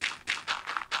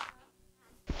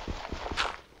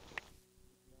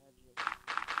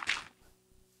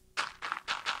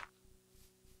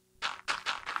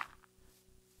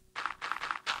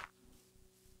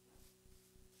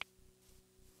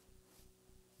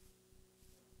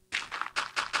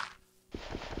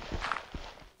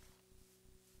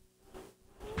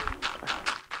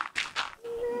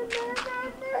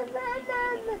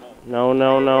 No,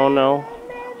 no, no, no.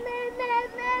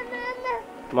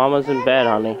 Mama's in bed,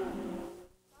 honey.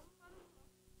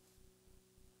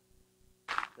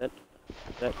 Sit.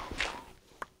 Sit.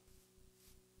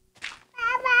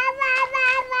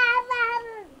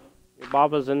 Your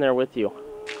Baba's in there with you.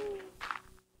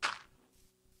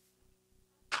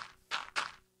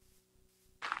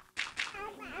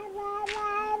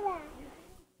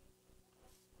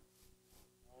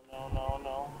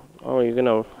 Oh, you're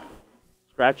gonna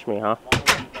scratch me, huh?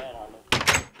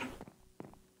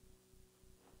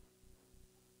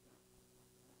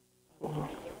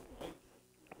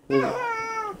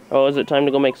 Oh, is it time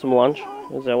to go make some lunch?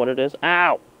 Is that what it is?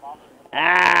 Ow!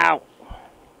 Ow!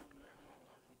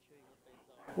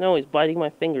 No, he's biting my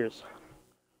fingers.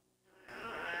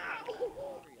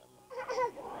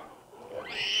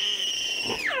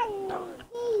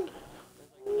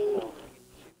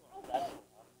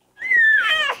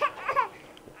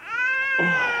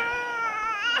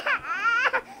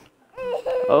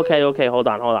 Okay, hold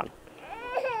on. Alright,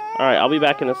 I'll be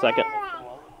back in a second.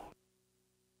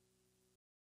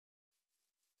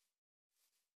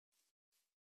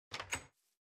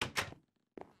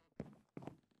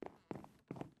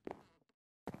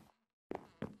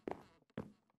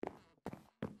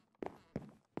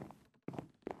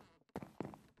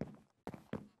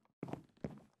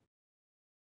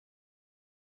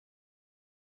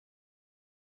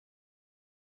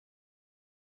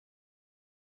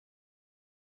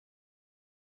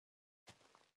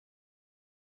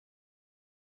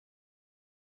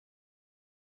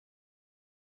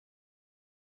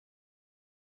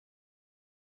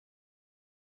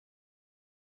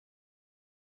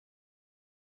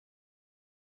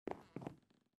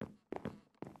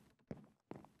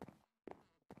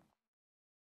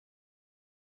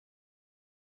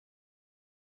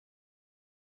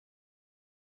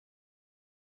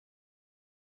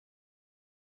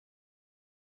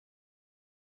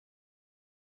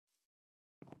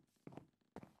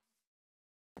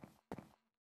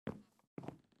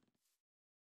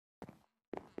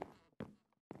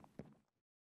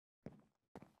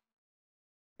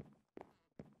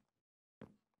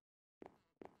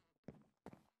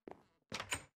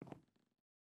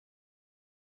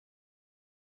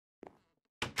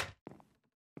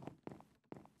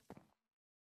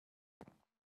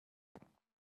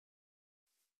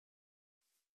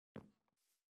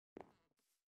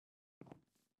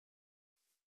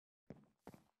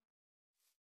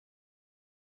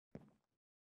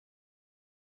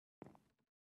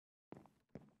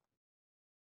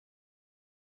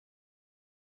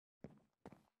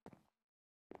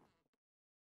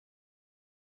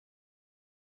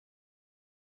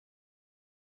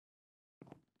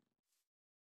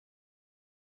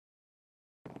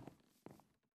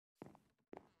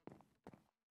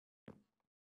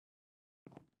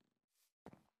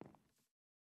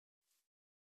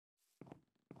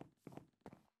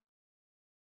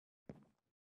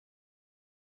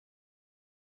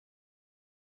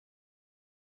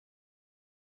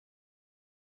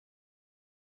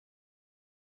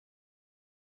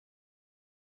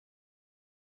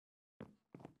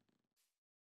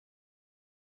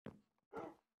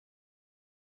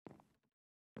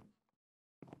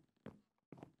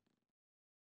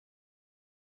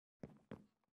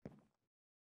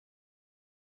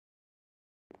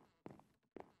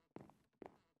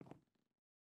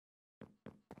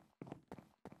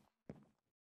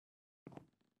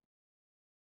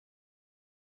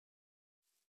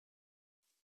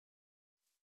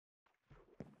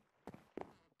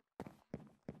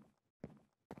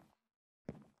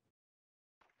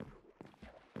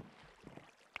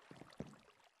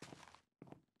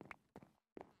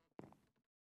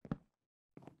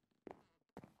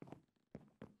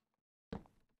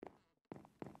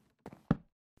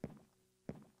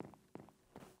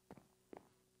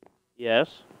 Yes.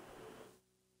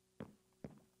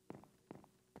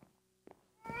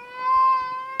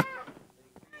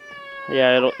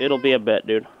 Yeah, it'll be a bit,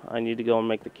 dude. I need to go and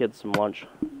make the kids some lunch.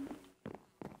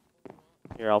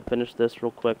 Here, I'll finish this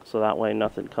real quick so that way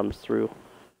nothing comes through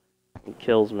and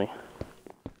kills me.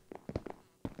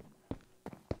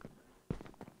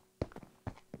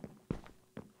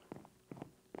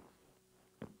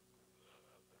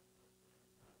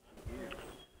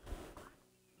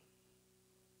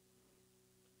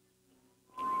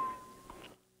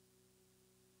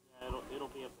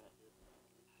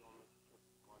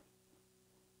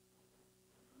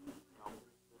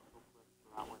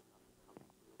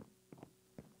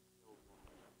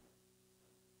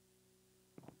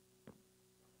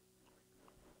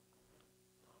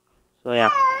 So yeah.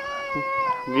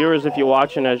 Viewers, if you're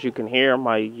watching, as you can hear,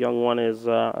 my young one is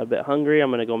a bit hungry. I'm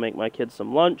going to go make my kids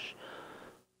some lunch,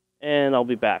 and I'll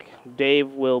be back. Dave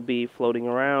will be floating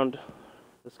around,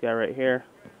 this guy right here,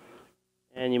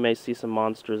 and you may see some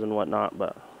monsters and whatnot,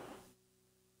 but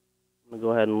I'm going to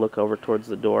go ahead and look over towards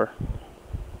the door.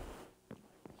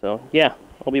 So yeah,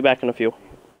 I'll be back in a few.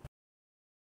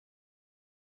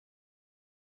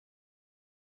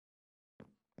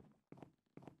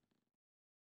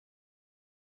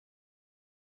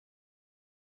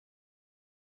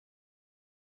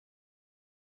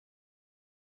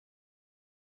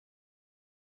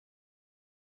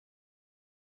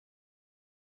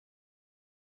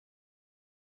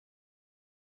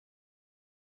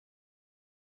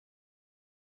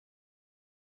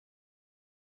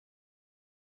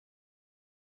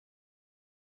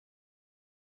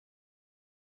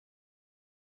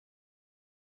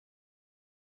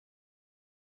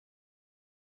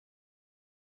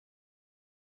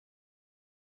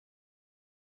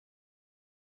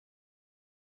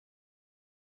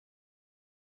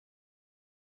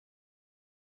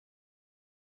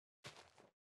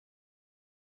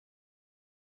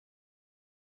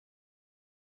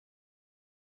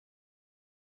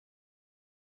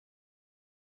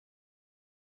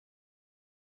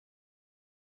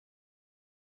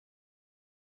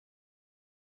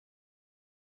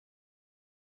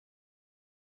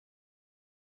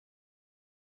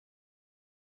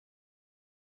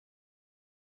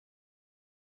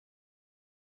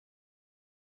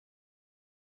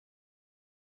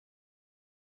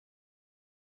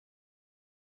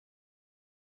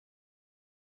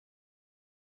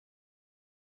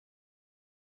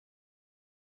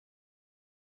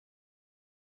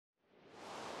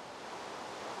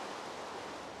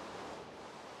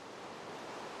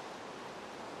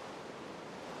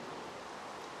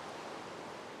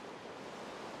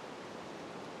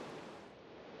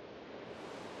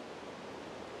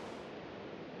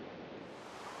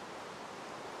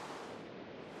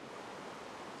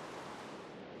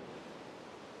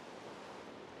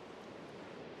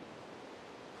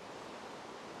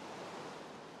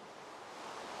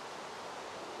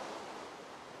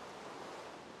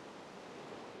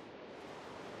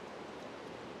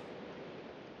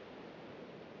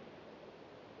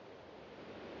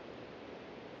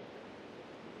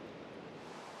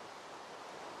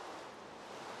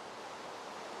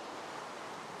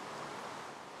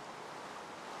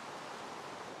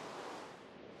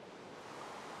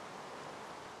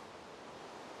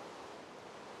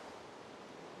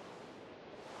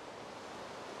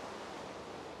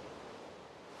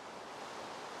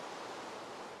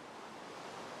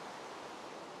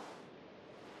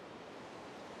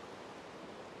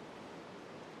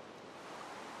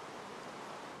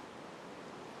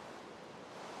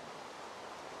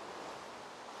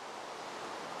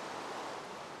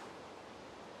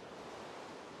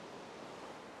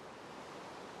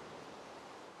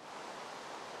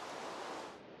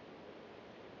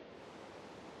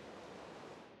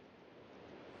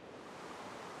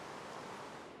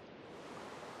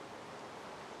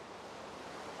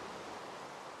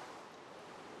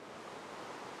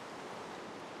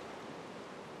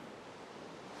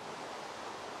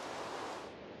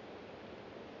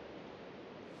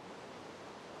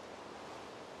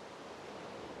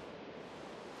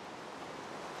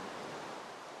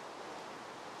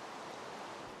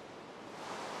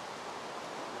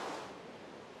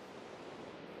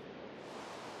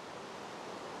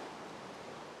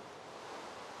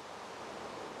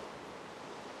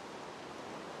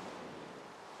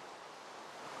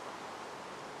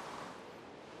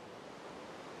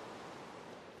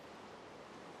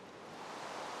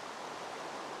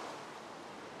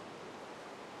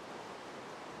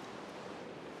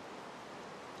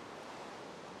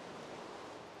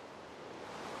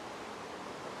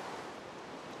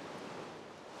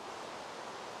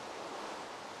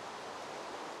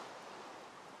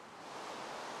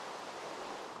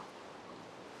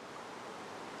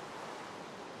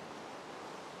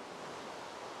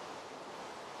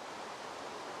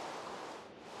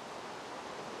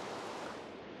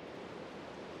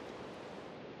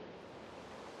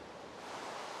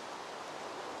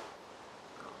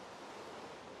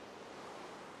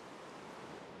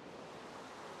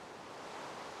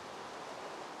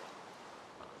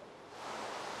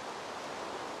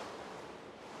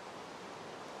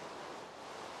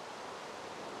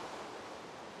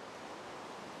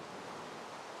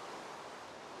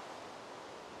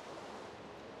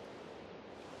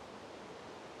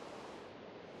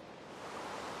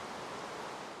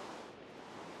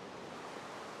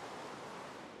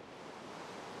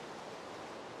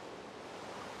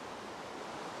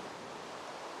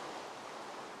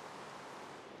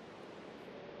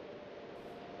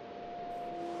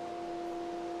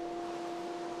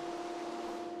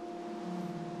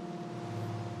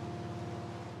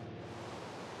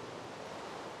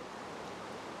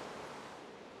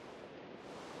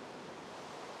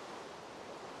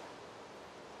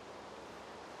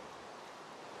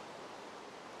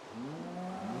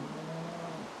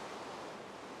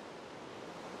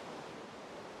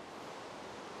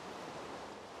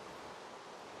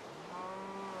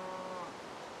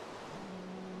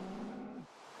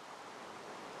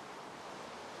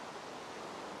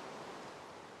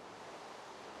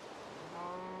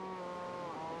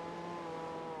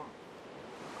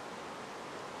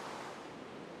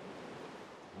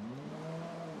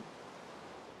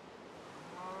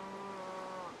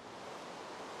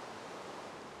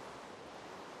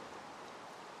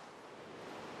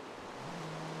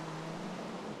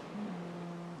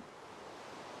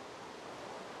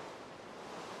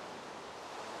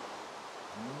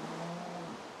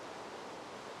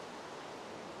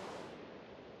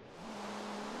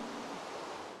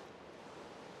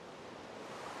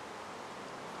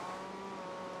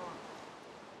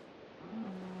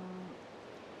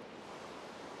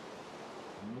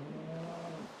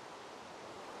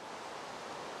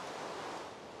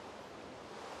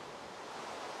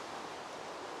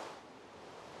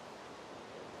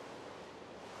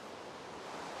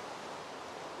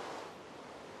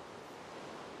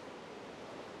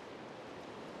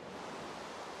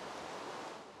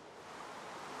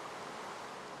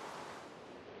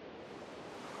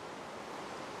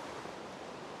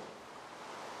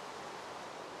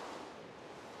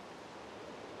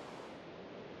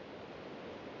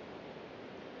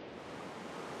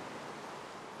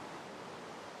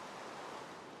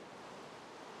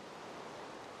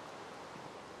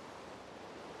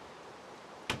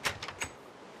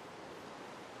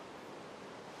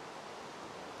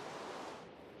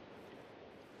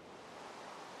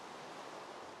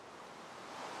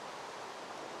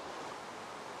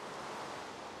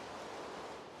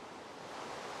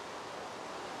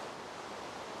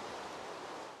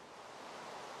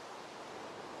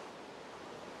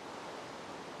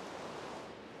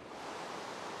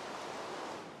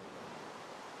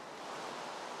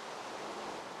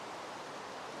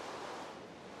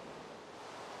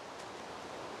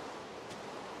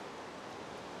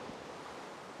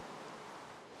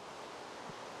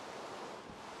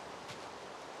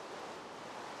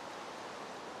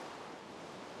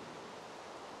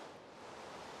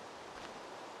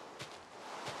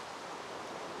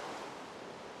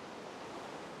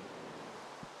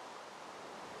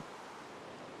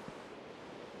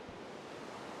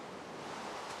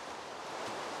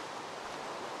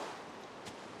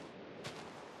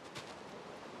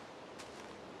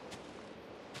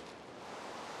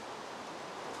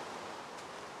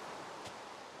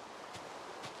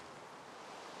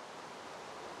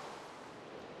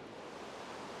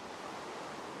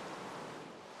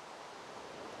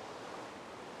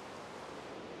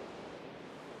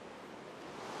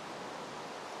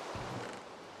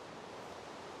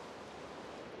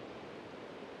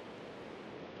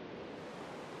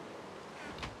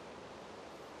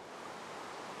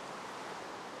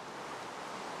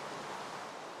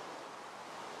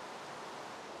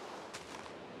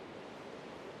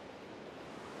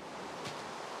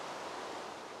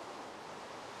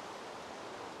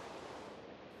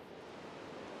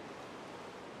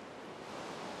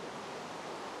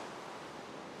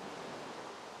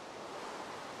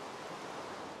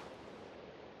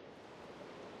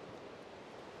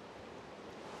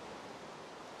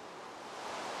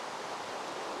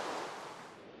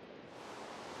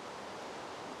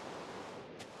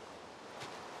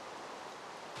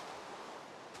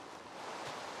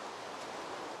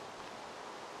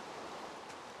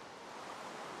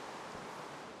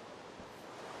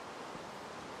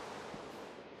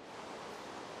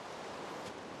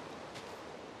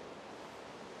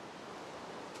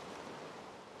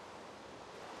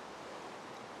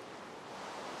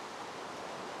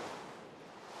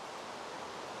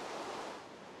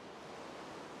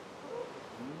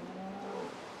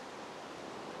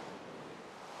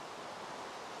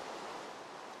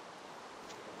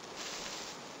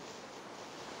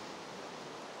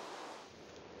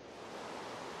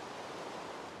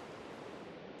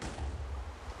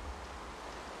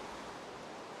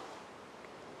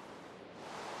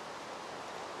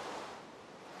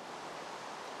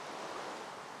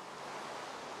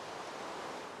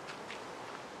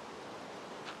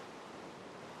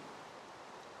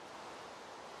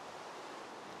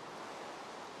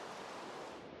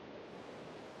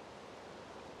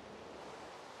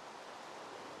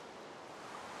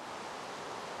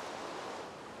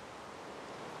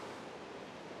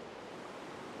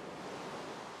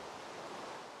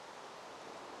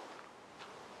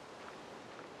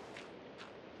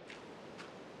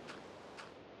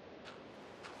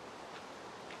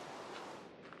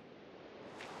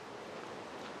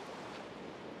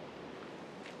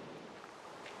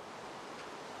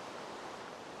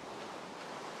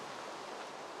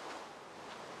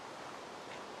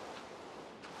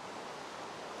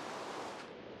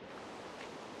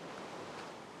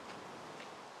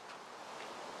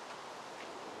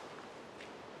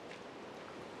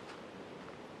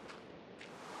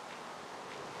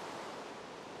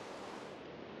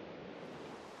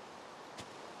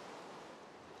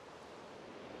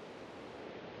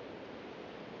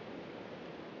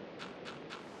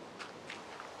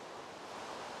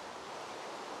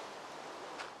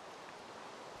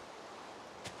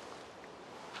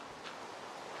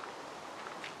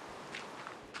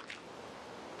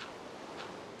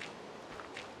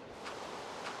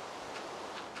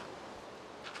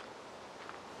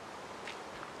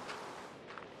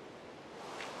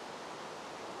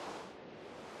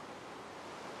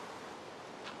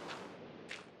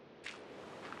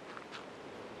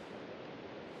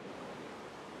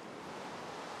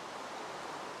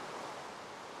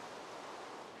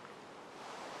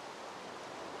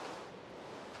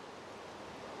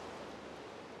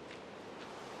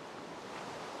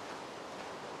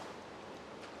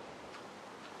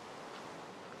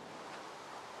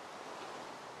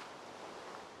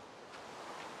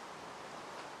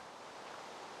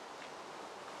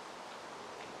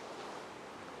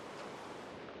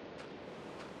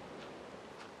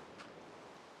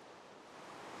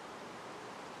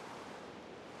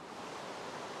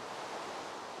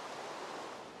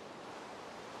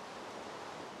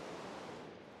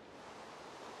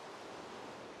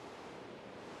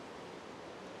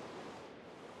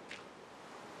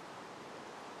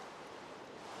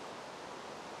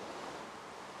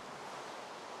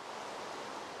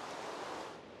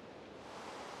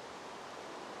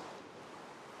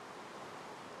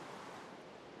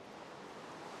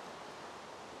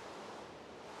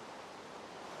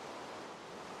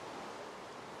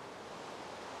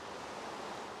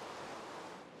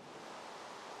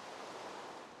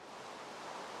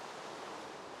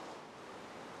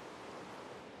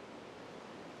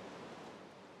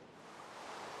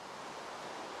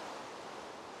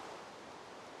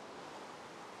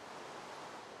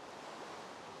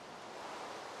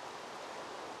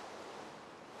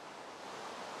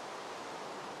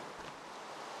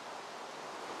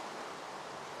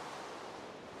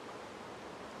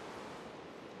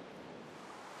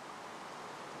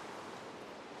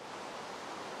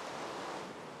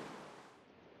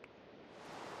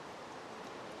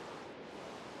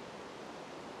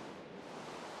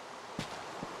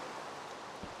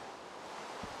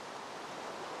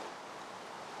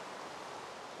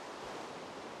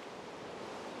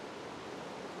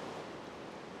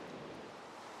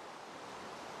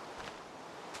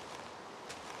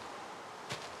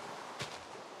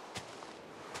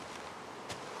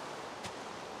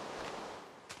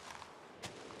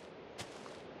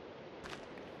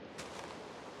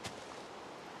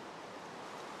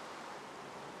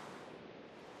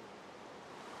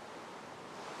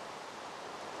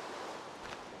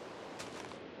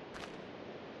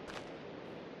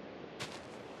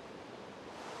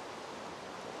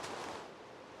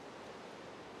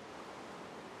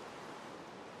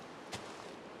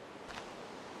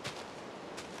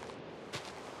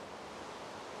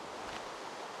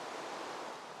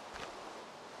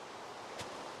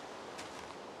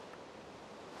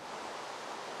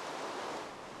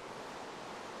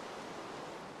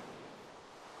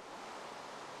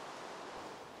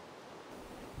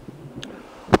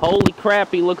 Holy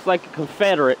crap, he looks like a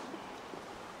Confederate.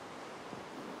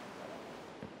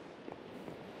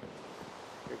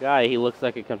 Your guy, he looks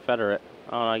like a Confederate.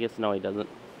 Oh, I guess no, he doesn't.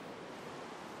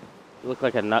 He looks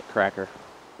like a nutcracker.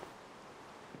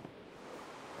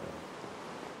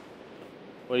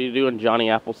 What are you doing, Johnny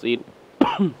Appleseed?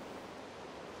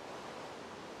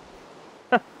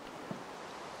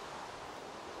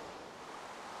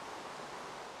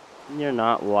 You're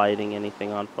not lighting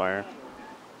anything on fire.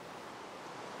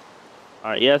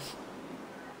 Alright, yes.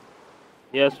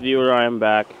 Yes, viewer, I am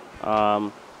back.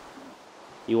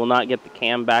 You will not get the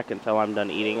cam back until I'm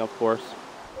done eating, of course.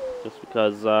 Just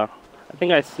because, I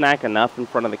think I snack enough in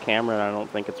front of the camera, and I don't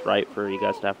think it's right for you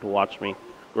guys to have to watch me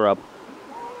grub.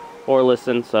 Or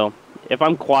listen, so if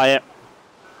I'm quiet,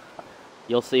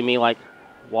 you'll see me, like,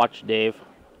 watch Dave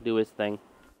do his thing.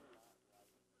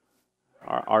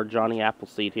 Our Johnny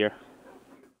Appleseed here.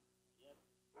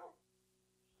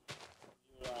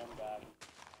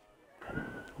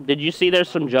 Did you see there's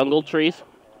some jungle trees?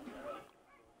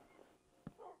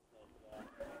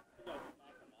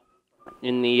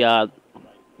 In the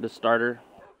starter,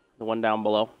 the one down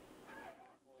below.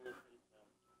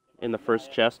 In the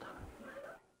first chest.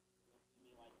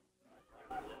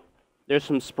 There's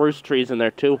some spruce trees in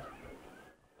there too.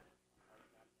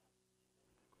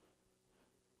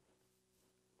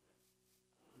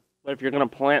 But if you're going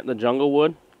to plant the jungle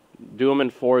wood, do them in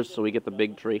fours so we get the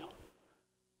big tree.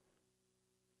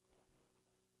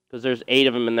 Because there's 8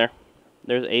 of them in there.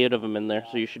 There's 8 of them in there,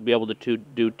 so you should be able to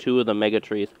do 2 of the mega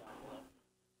trees.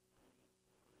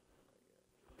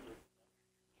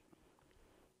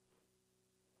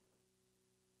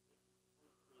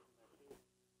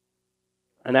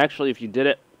 And actually, if you did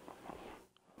it,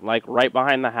 like, right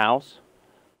behind the house,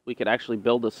 we could actually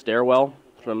build a stairwell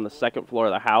from the 2nd floor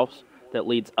of the house that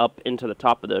leads up into the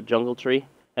top of the jungle tree,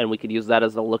 and we could use that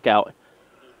as a lookout.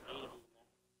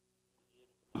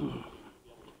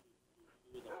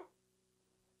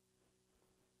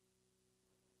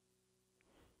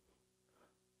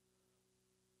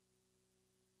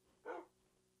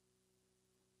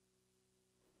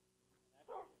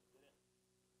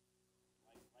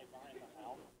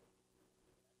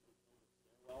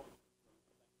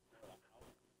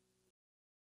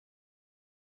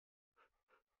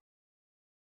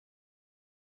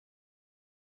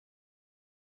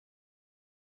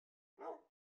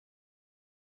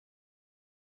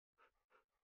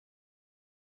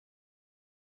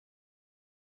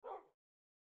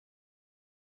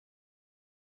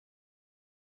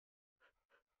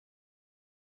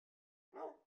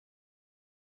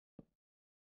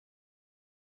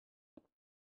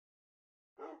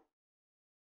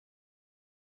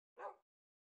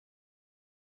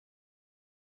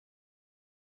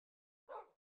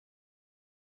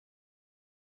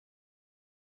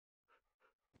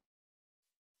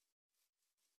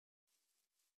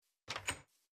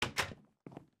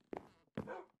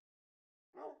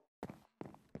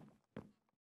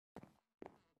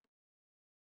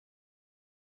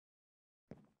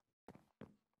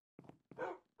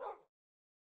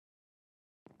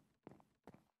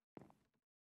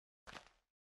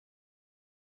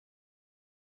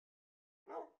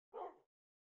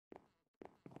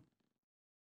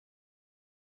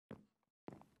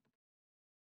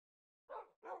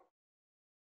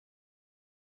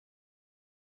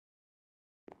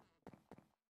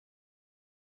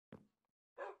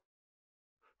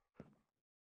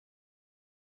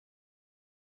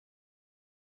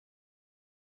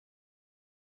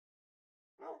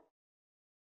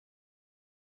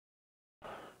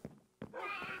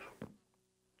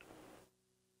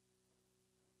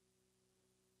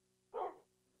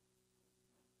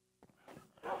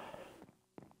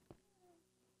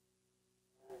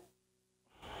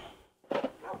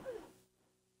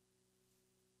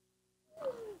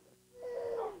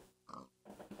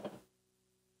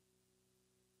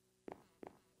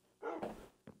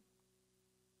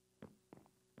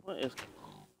 What is...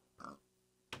 I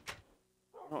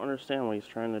don't understand what he's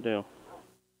trying to do.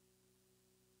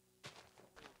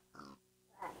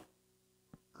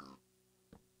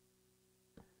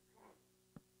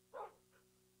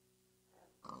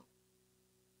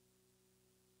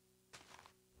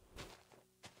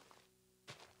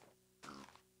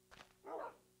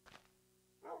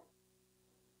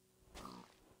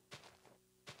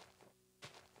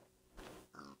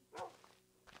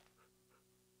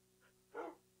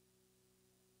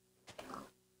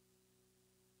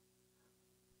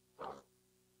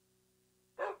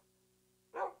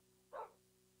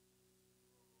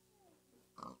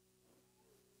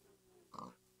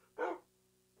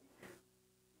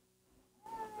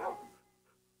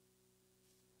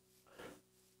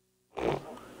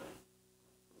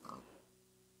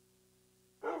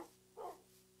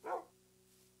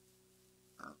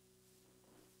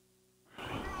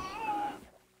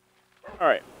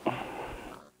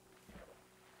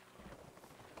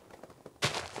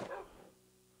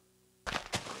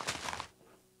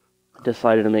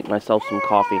 decided to make myself some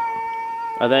coffee.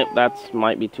 I think that's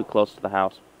might be too close to the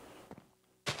house.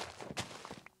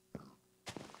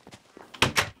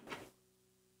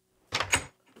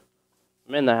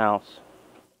 I'm in the house.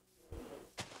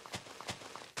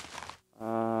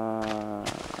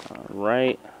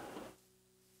 Right.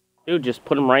 Dude, just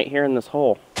put him right here in this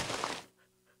hole.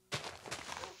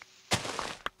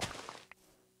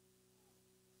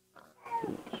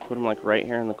 Just put him like right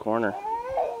here in the corner.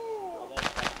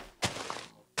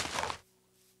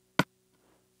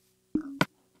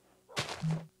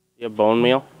 You have bone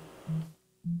meal?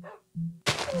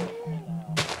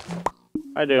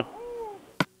 I do.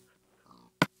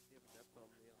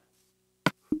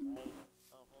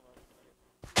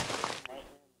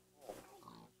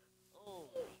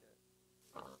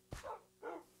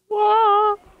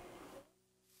 Whoa!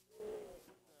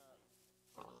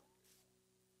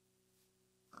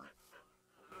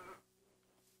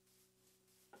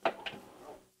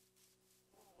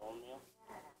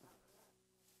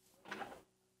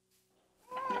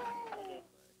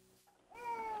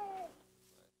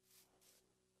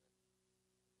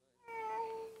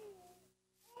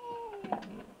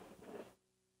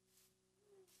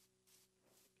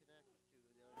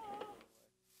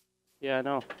 Yeah, I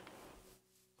know.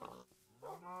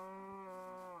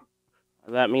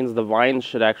 That means the vines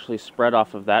should actually spread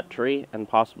off of that tree and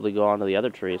possibly go onto the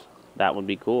other trees. That would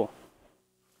be cool.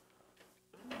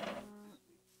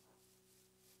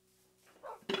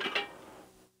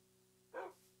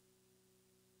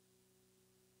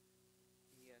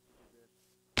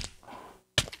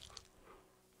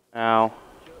 Ow.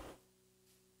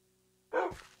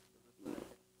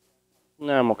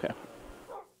 No, I'm okay.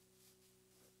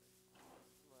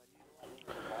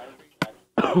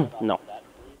 No.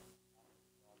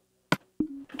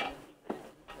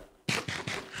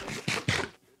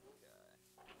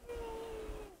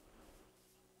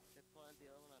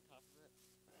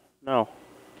 No.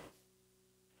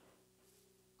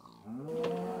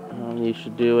 You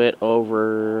should do it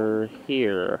over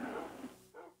here.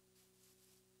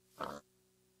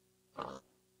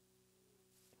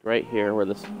 Right here where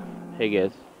this pig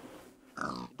is.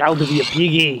 Down to be a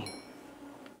piggy!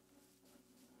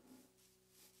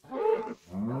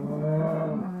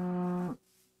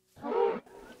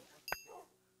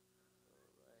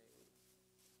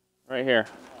 Right here.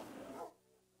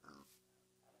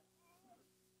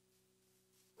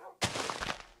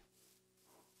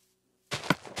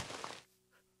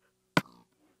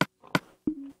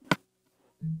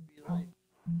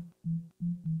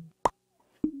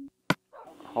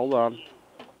 Hold on.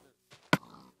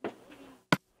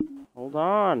 Hold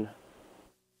on.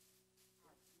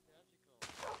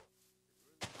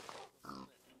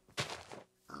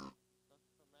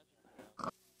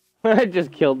 I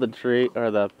just killed the tree,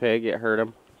 or the pig. It hurt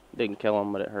him. Didn't kill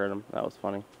him, but it hurt him. That was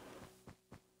funny.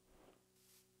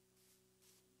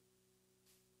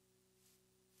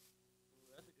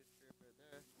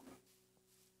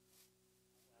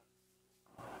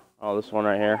 Oh, this one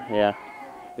right here? Yeah.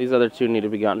 These other two need to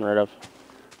be gotten rid of.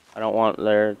 I don't want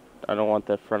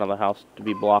the front of the house to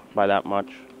be blocked by that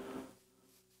much.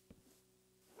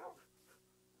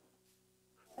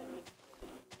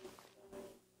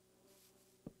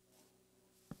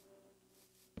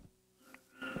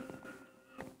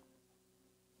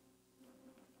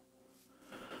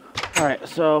 Alright,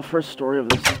 so first story of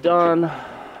this is done.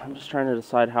 I'm just trying to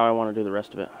decide how I want to do the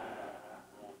rest of it.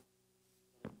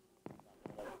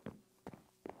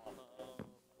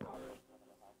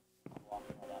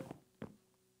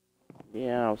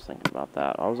 Yeah, I was thinking about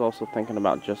that. I was also thinking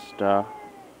about just, yeah.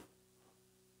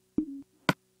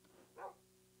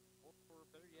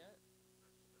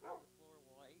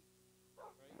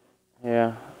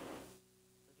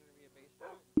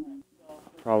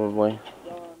 Probably.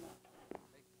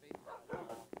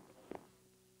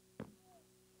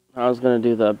 I was gonna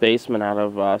do the basement out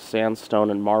of sandstone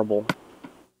and marble.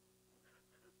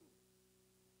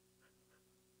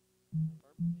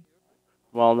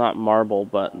 Well, not marble,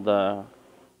 but the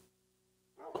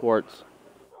quartz.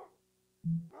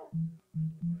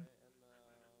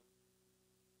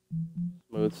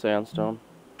 Smooth sandstone.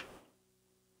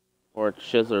 Or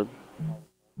chiseled.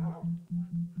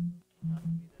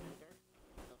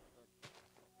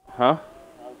 Huh?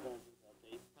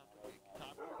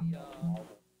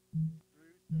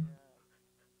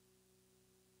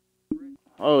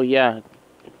 Oh, yeah.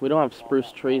 We don't have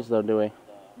spruce trees, though, do we?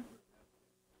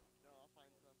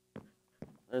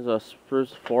 There's a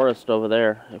spruce forest over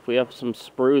there. If we have some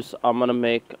spruce,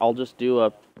 I'll just do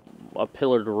a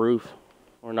pillared roof.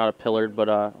 Or not a pillared, but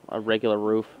a regular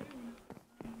roof.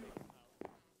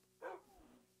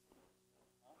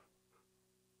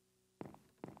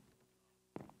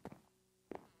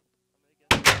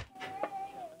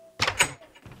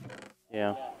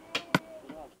 Yeah.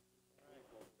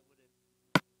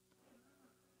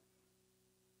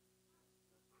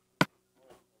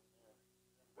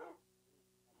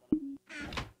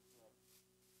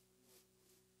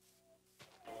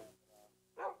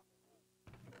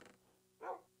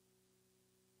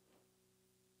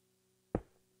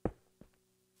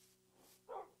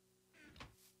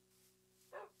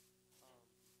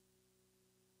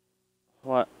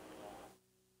 What?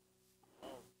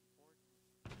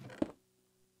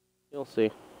 You'll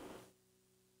see.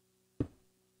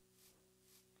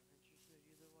 Interested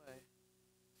either way.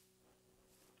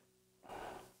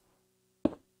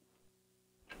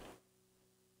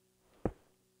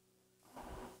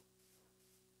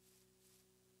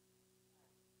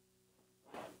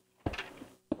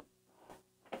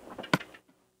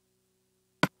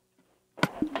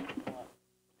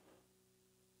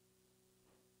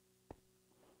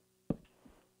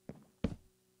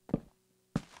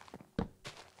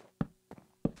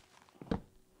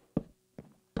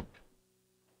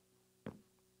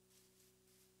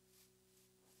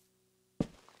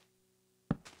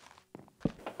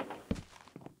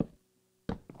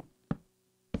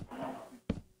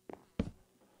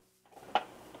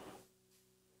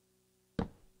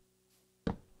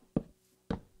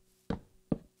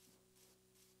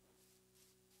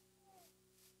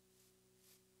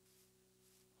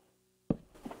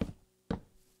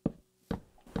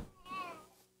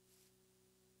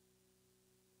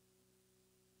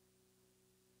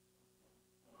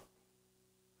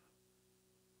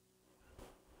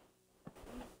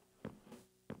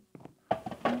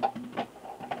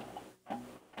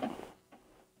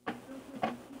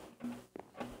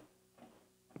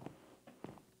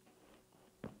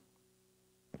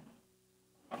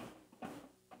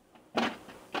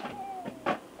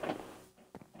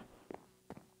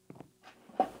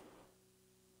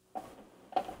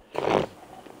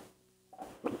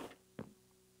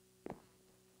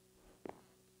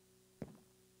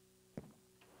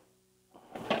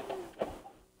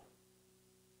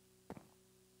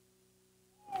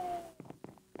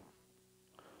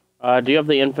 Do you have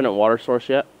the infinite water source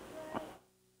yet?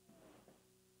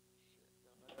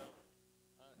 Shit, no,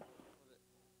 I don't.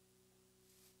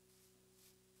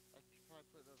 I could probably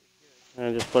put it over here.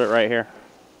 And just put it right here.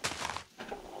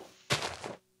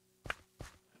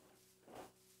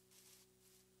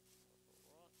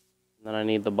 Then I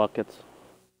need the buckets.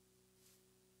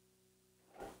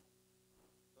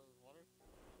 Water?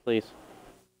 Please.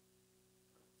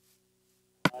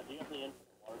 Do you have the infinite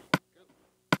water source?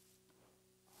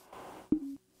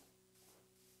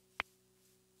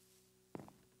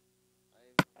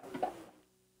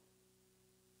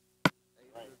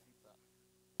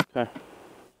 Okay.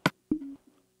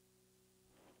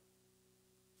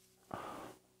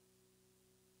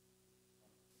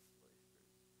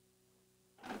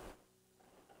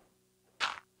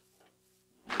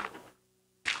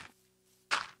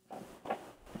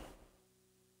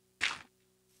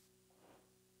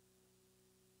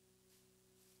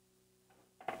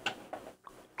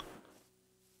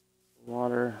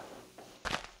 Water.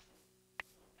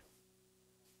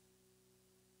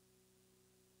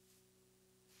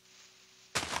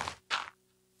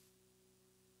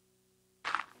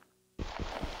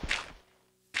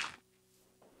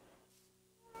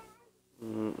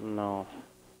 No.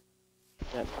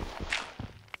 Shit.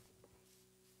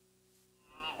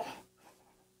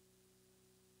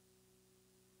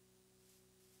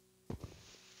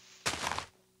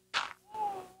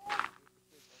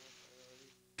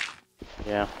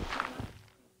 Yeah.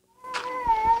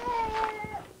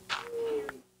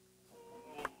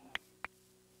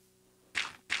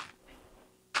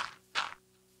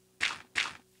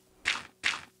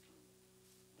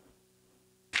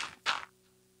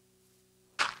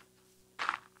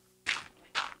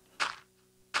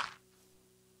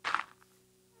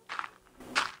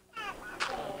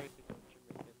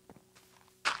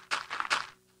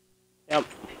 Yep.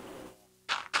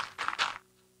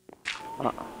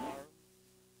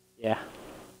 Yeah.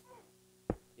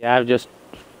 Yeah, I've just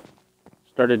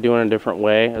started doing a different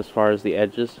way as far as the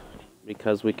edges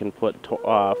because we can put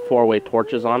four-way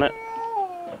torches on it.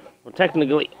 Well,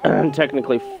 technically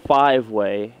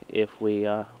five-way if we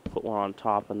put one on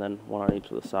top and then one on each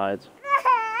of the sides.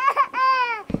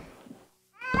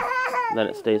 Then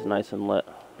it stays nice and lit.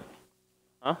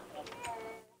 Huh?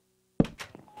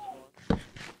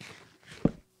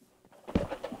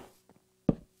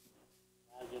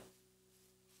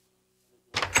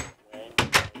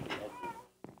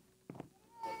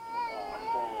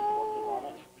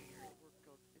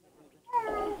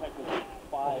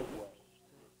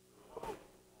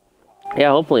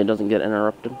 Yeah, hopefully it doesn't get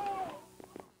interrupted.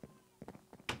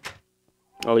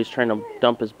 Oh, he's trying to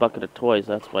dump his bucket of toys.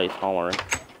 That's why he's hollering.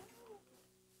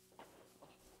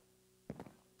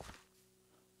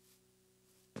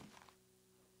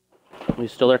 Are you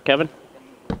still there, Kevin?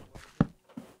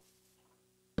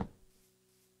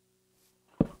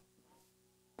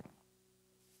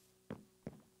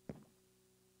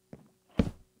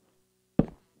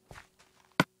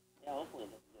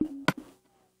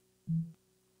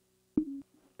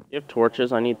 You have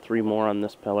torches? I need 3 more on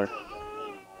this pillar.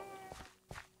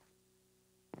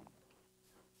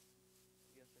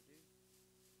 Yes, I do.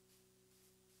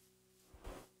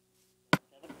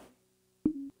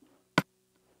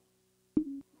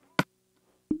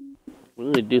 We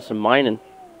need to do some mining.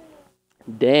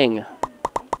 Dang.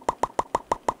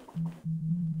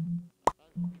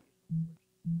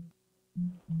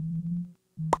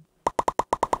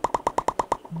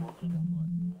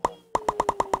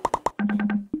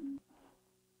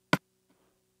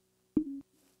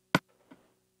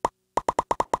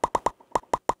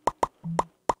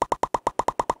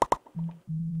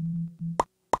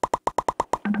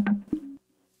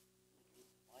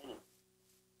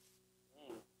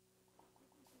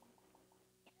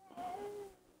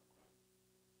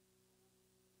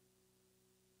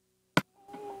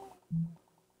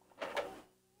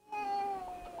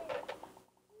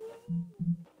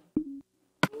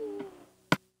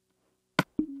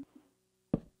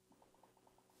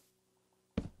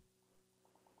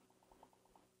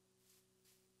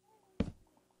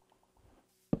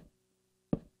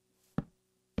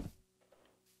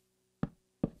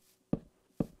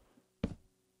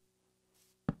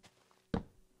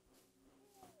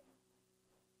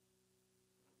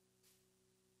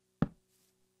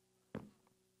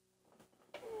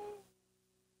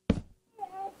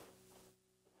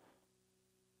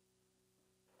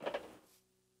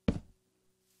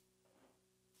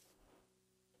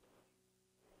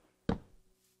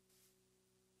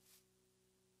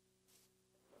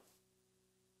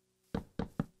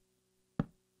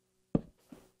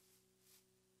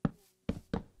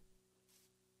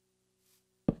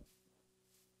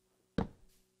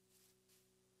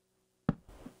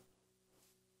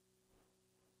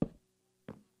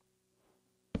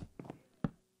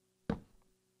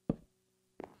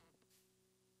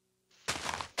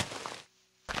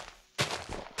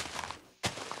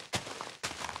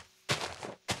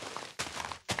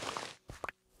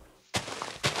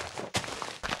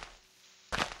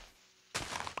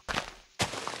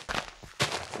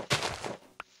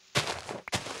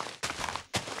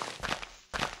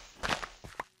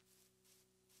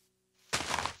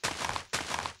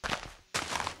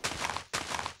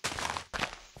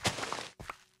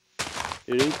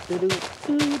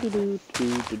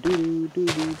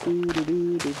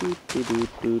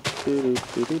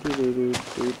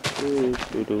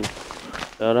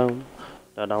 Da-dum,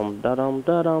 da-dum, da-dum,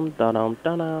 da-dum, da-dum,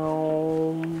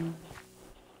 da-dum.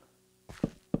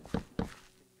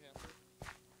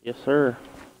 Yes, sir.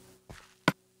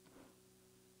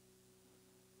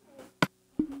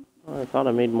 I thought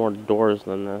I made more doors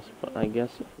than this, but I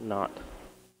guess not.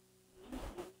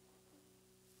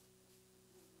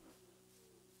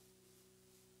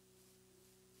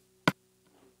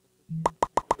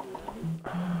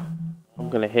 I'm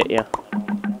gonna hit you.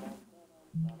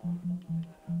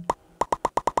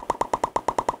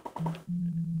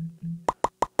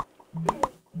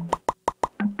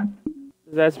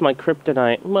 That's my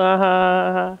kryptonite.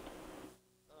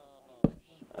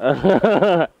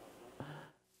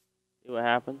 See what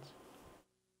happens?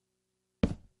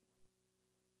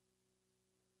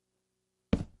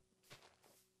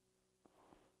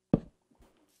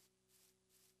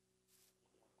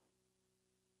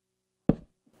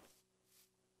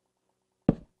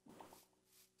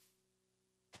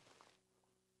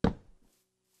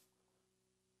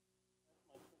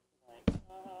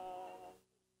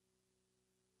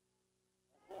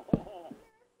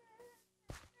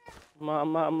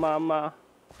 Mama.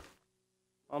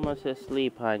 Mama's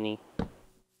asleep, honey.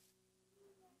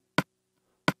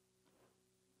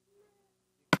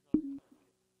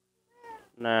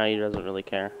 Nah, he doesn't really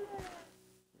care.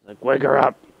 He's like, wake her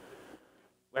up!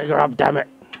 Wake her up, damn it!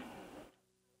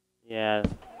 Yeah.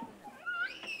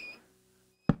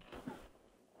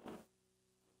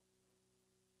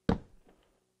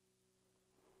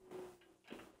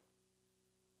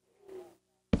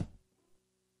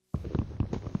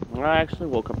 I actually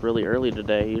woke up really early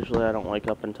today. Usually I don't wake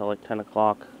up until like 10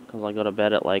 o'clock because I go to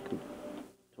bed at like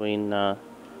between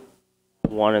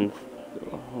 1 and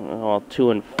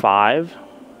 2 and 5.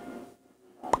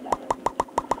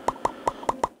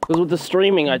 Because with the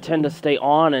streaming, I tend to stay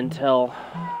on until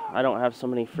I don't have so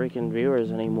many freaking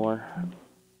viewers anymore.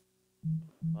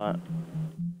 But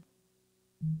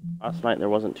last night there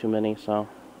wasn't too many, so.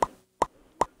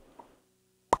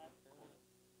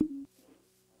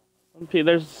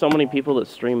 There's so many people that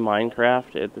stream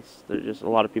Minecraft. There's just a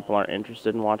lot of people aren't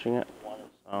interested in watching it.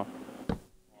 So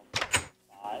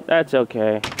that's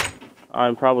okay.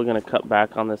 I'm probably going to cut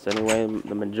back on this anyway.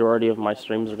 The majority of my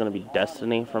streams are going to be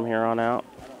Destiny from here on out.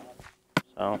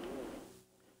 So,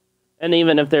 and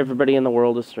even if everybody in the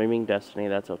world is streaming Destiny,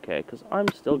 that's okay, because I'm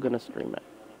still going to stream it.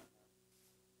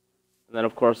 And then,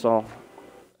 of course, my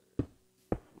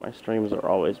streams are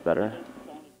always better.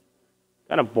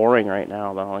 Kind of boring right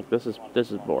now, though. Like, this is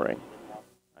boring.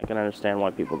 I can understand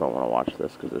why people don't want to watch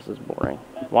this, because this is boring.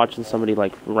 Watching somebody,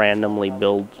 like, randomly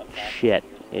build shit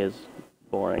is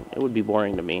boring. It would be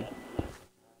boring to me.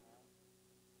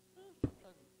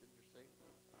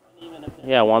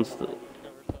 Yeah, once the...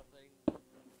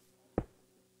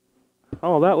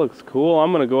 Oh, that looks cool.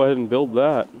 I'm gonna go ahead and build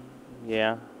that.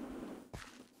 Yeah.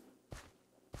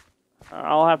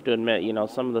 I'll have to admit, you know,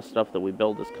 some of the stuff that we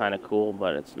build is kind of cool,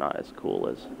 but it's not as cool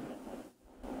as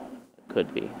it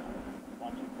could be.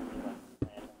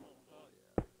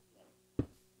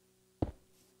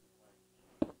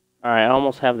 Alright, I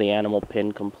almost have the animal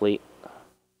pin complete.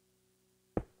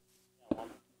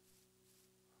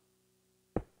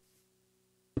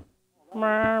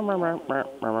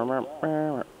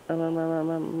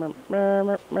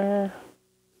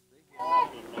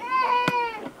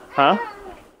 Huh?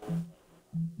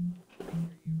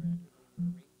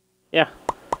 Yeah.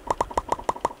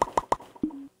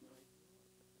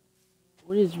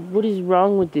 What is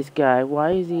wrong with this guy?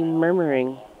 Why is he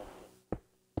murmuring?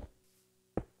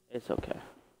 It's okay.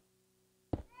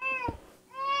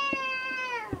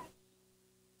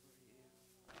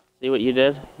 See what you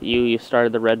did? You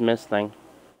started the red mist thing.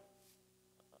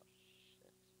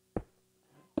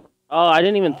 Oh, I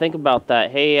didn't even think about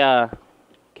that. Hey,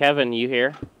 Kevin, you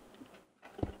here?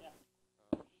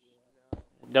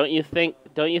 Don't you think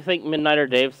Midnighter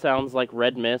Dave sounds like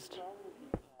Red Mist?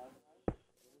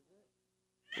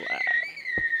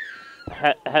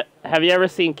 Have you ever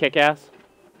seen Kick-Ass?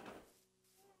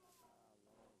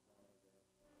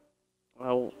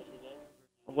 Oh,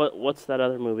 what's that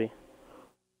other movie?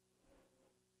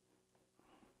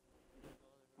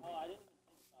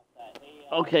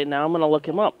 Okay, now I'm gonna look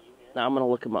him up.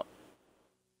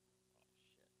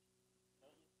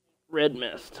 Red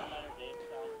Mist.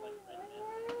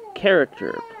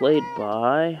 Character played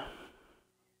by...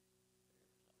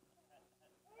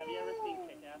 Have you ever seen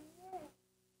Kick-Ass?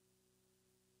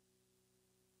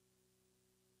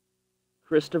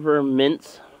 Christopher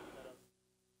Mintz.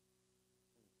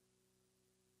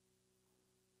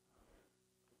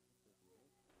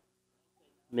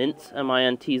 Mintz,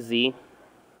 M-I-N-T-Z.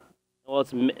 Well,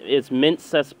 it's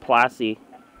Mintz Plassi.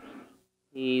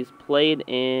 He's played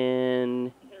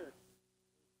in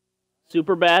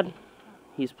Superbad.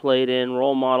 He's played in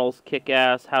Role Models,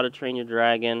 Kick-Ass, How to Train Your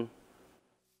Dragon.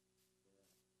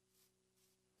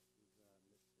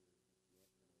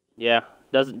 Yeah,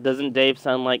 doesn't Dave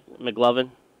sound like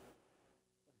McLovin?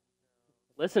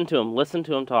 Listen to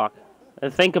him talk,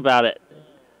 and think about it.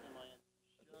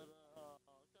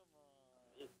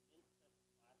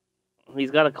 He's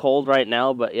got a cold right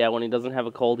now, but yeah, when he doesn't have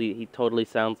a cold, he totally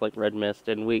sounds like Red Mist,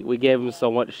 and we gave him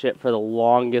so much shit for the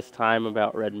longest time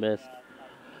about Red Mist.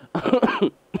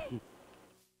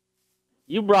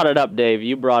 You brought it up, Dave.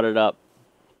 You brought it up.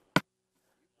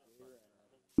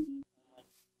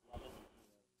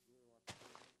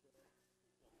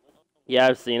 Yeah,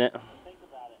 I've seen it.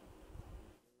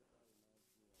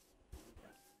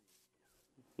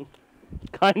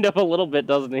 Kind of a little bit,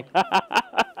 doesn't he?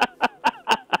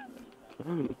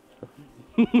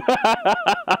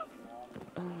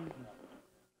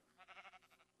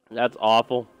 That's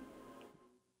awful.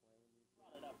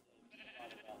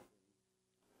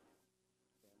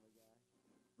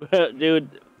 Dude,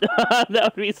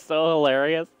 that would be so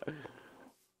hilarious.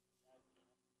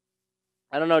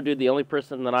 I don't know, dude. The only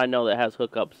person that I know that has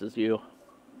hookups is you.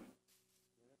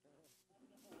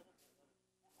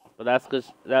 But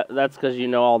that's because you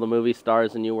know all the movie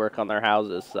stars and you work on their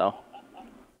houses, so.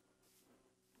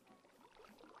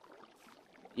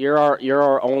 You're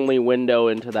our only window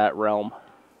into that realm.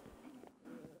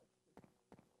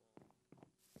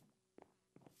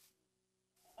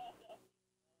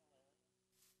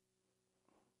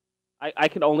 I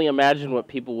can only imagine what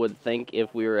people would think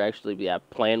if we were actually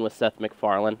playing with Seth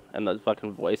MacFarlane and the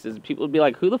fucking voices. People would be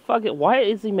like, who the fuck, why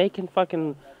is he making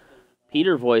fucking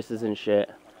Peter voices and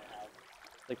shit?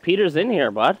 Like, Peter's in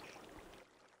here, bud.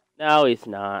 No, he's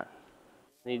not.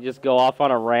 And you just go off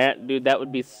on a rant. Dude, that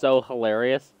would be so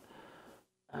hilarious.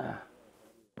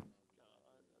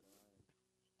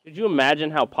 Could you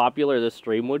imagine how popular this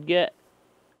stream would get?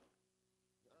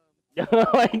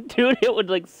 Like, dude, it would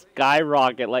like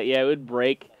skyrocket. Like, yeah, it would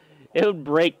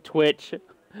break Twitch.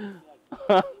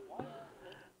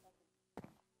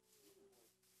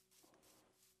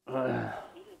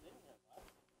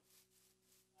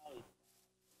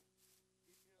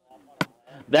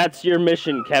 That's your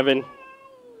mission, Kevin.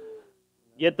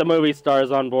 Get the movie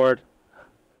stars on board.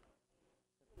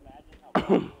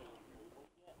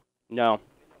 No.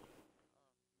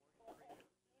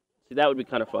 See, that would be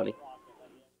kind of funny.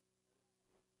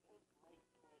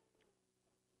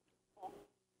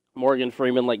 Morgan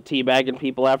Freeman like teabagging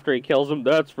people after he kills them.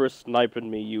 That's for sniping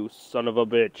me, you son of a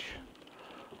bitch.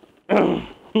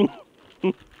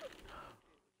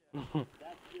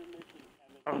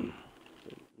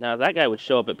 Now that guy would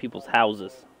show up at people's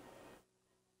houses.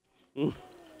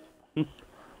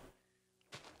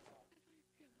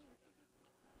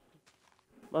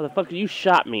 Motherfucker, you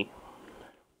shot me.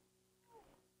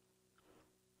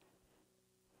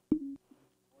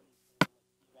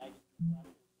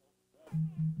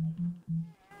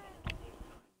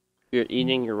 You're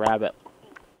eating your rabbit.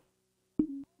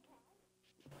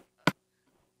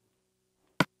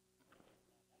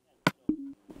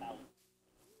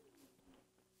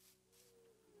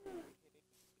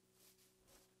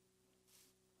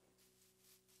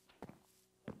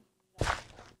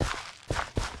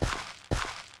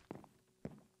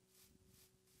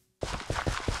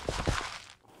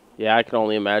 Yeah, I can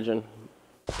only imagine.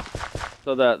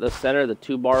 So the center, the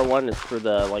 2-bar one, is for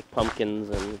the like pumpkins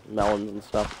and melons and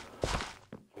stuff.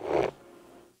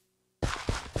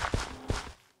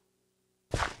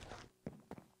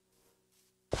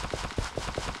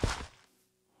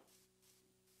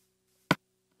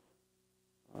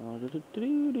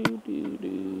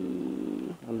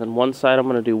 And then one side I'm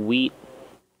gonna do wheat.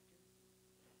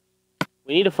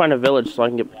 We need to find a village so I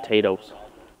can get potatoes.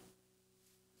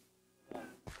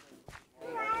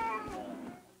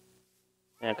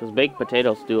 Yeah, because baked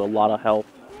potatoes do a lot of health.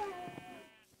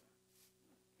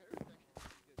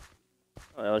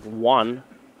 Like 1.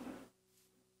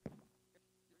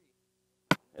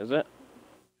 Is it?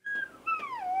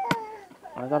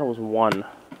 I thought it was 1.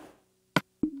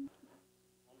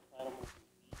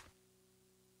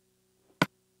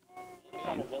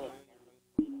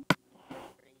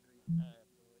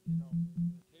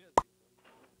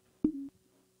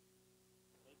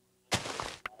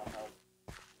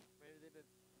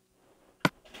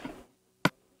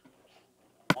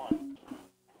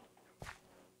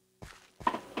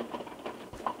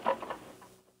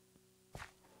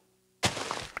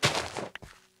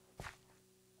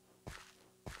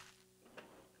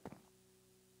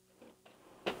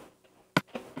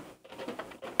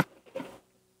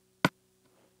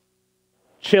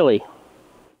 Chili.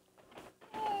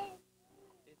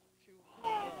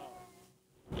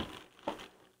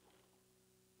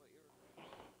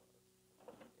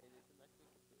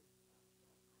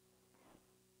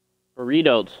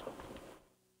 Burritos.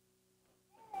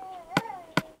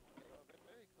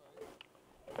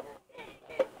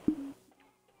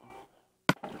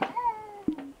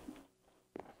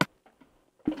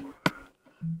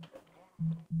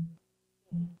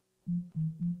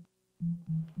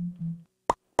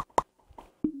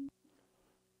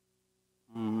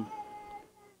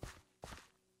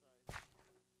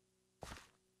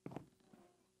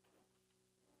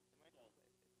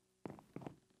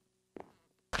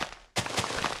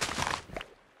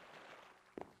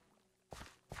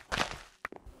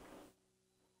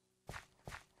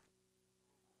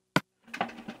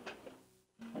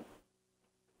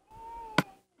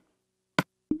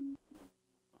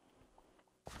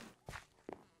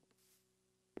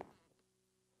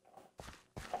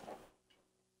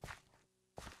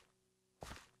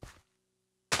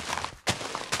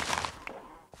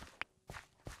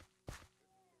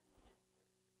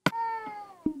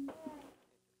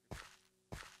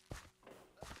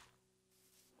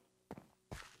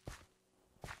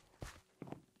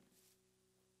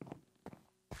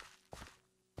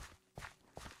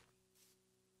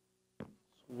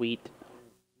 Sweet.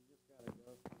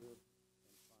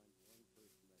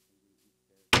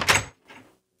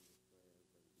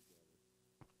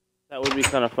 That would be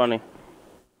kind of funny.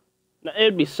 No,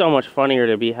 it'd be so much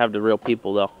funnier to have the real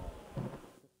people though.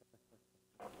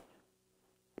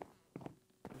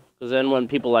 Because then when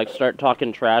people like start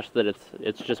talking trash, that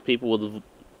it's just people with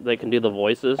they can do the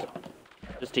voices.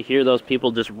 Just to hear those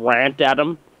people just rant at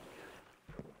them.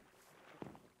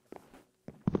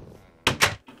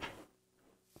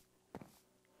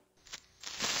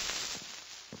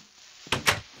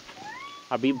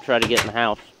 Habib tried to get in the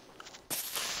house.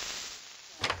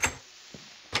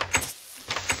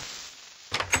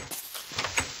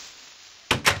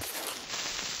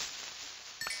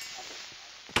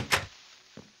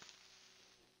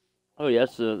 Oh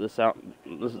yes,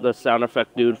 the sound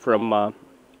effect dude from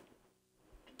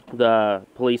the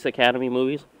Police Academy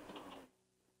movies.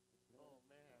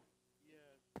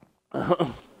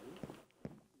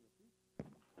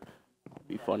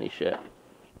 Be funny shit.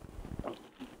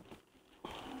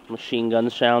 Machine gun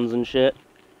sounds and shit.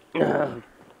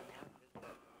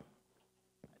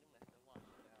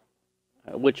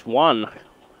 Which one?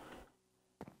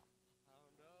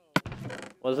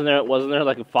 Wasn't there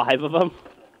like 5 of them?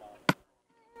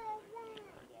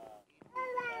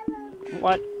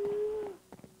 What?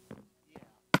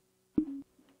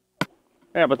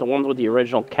 Yeah, but the ones with the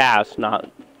original cast, not...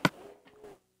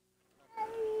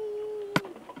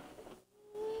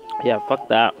 Yeah, fuck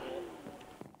that.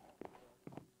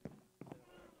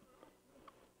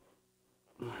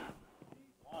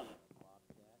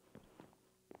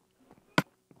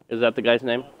 Is that the guy's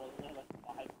name?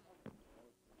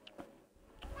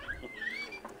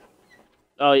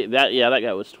 Oh, that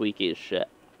guy was tweaky as shit.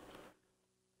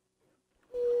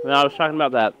 No, I was talking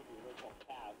about that.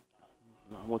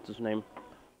 What's his name?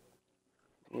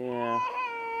 Yeah.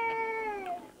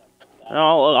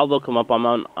 I'll look him up. I'm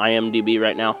on IMDb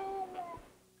right now.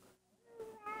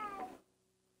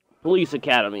 Police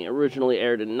Academy originally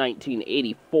aired in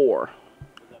 1984.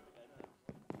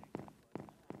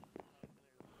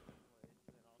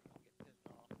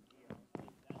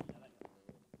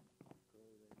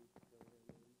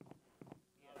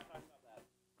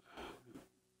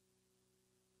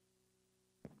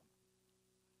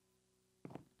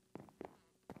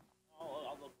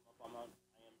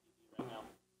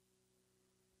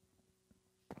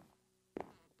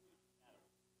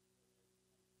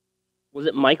 Was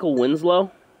it Michael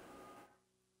Winslow?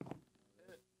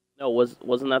 No,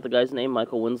 wasn't that the guy's name,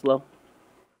 Michael Winslow?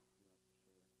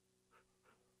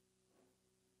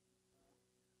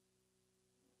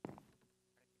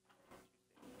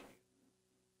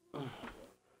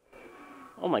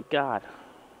 Oh my god.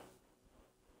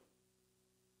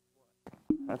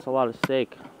 That's a lot of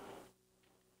steak.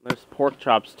 There's pork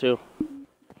chops too.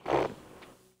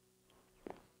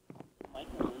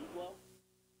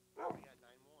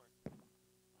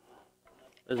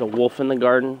 There's a wolf in the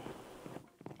garden.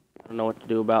 I don't know what to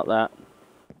do about that.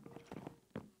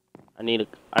 I need a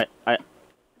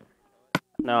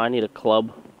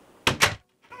club.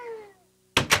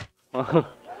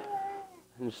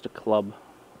 Just a club.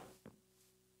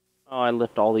 Oh, I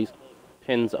lift all these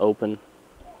pins open.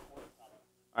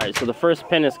 Alright, so the first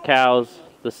pin is cows.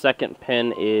 The second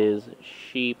pin is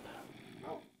sheep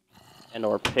and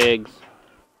or pigs.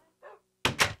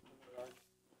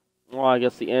 Well, I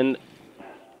guess the end...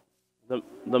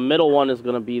 The middle one is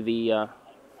gonna be the,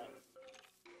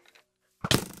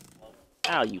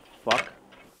 Ow, you fuck.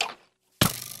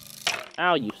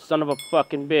 Ow, you son of a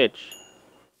fucking bitch.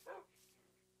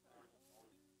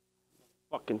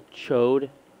 Fucking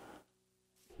chode.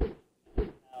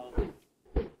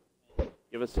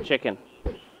 Give us a chicken.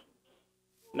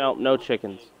 No, no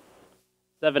chickens.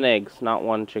 7 eggs, not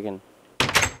 1 chicken.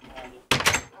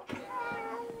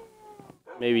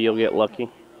 Maybe you'll get lucky.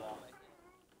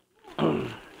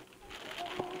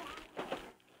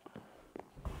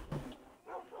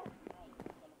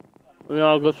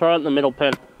 No, go throw it in the middle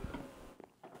pin.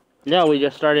 Yeah, we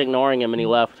just started ignoring him and he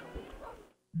left.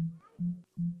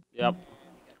 Yep.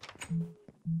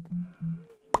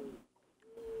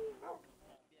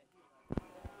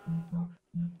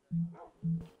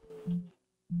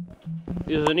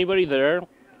 Is anybody there?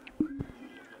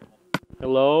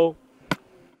 Hello?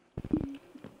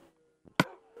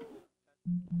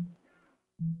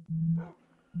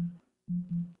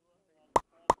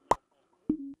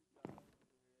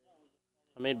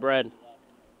 I made bread.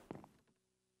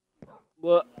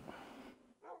 What?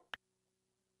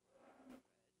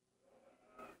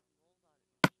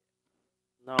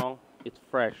 No, it's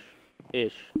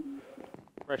fresh-ish.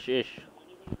 Fresh-ish.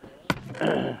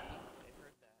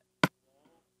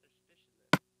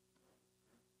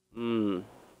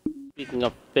 Speaking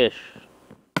of fish.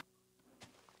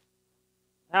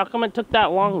 How come it took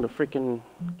that long to freaking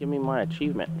give me my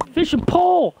achievement? Fishing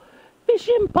pole!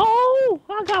 Fishing pole!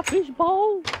 I got fish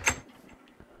pole!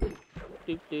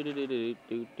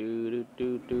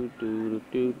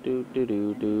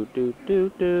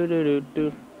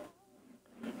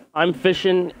 I'm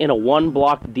fishing in a 1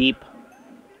 block deep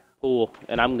pool,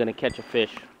 and I'm gonna catch a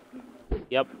fish.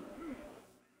 Yep.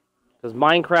 Because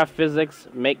Minecraft physics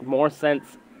make more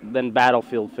sense than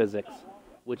Battlefield physics,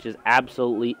 which is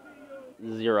absolutely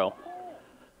 0.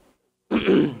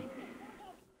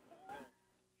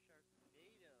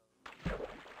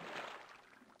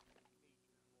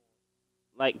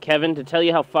 Like, Kevin, to tell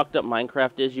you how fucked up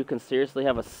Minecraft is, you can seriously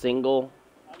have a single,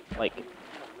 like,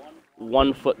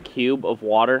 1 foot cube of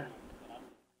water,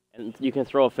 and you can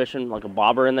throw a fishing, like a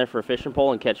bobber in there for a fishing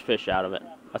pole and catch fish out of it.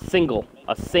 A single.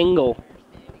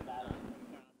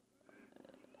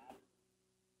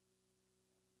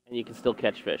 And you can still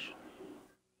catch fish.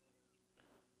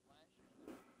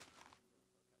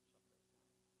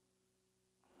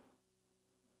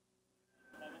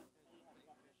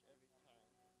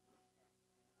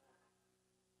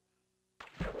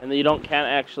 And you can't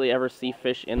actually ever see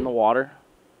fish in the water.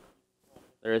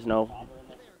 There is no...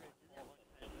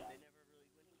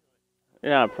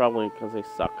 Yeah, probably because they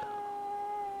suck.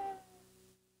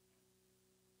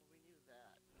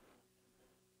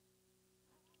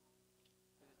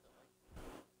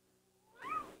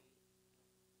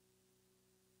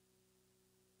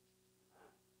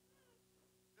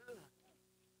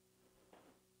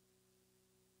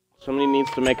 Somebody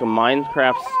needs to make a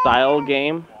Minecraft style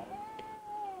game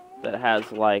that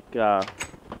has like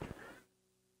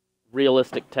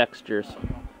realistic textures, so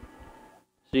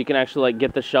you can actually like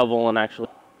get the shovel and actually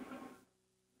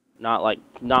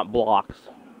not blocks,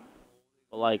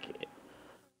 but like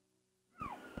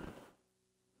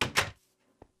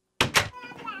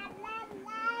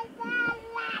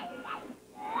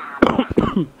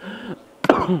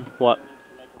what?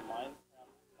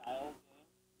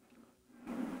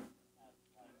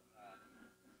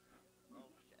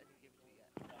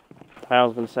 I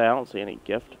was gonna say I don't see any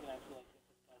gift.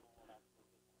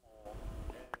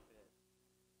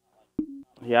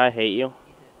 Yeah, I hate you.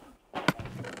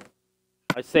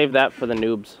 I saved that for the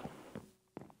noobs.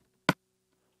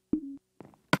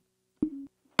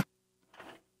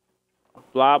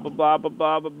 Blah blah blah blah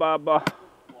blah blah blah blah.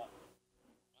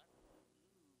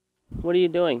 What are you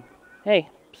doing? Hey,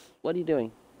 psst, what are you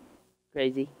doing?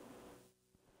 Crazy.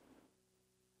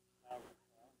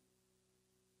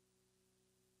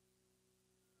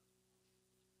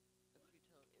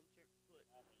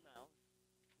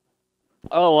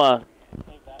 Oh,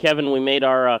 Kevin, we made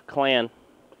our clan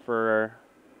for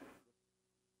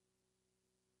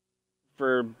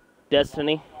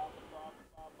Destiny.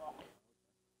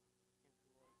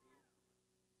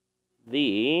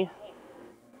 You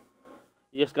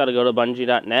just got to go to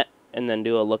Bungie.net and then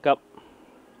do a lookup.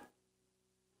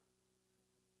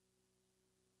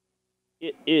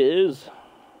 It is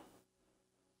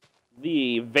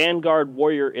the Vanguard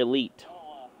Warrior Elite.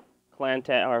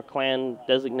 Our clan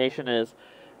designation is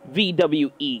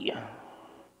VWE.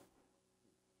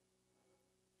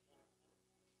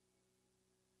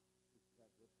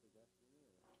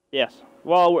 Yes.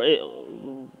 Well,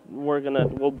 we'll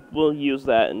use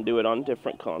that and do it on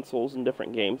different consoles and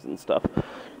different games and stuff.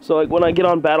 So like when I get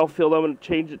on Battlefield, I'm gonna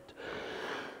change it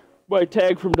my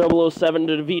tag from 007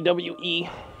 to VWE.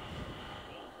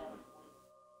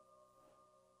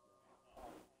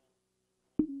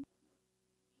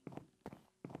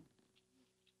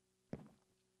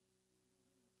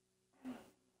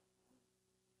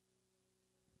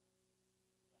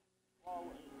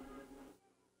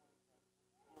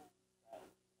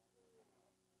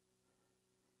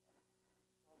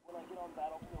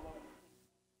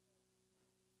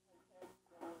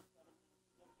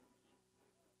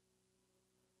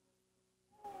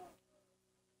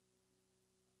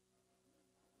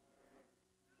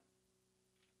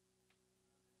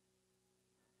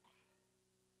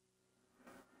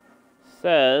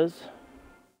 Says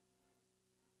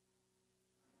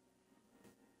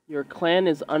your clan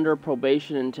is under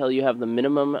probation until you have the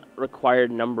minimum required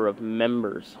number of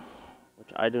members, which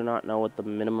I do not know what the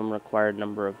minimum required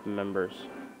number of members.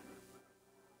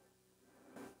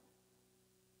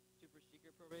 Super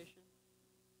secret probation?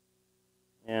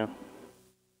 Yeah.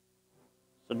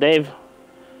 So Dave,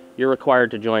 you're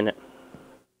required to join it.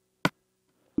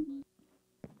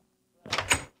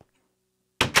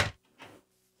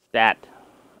 Stat.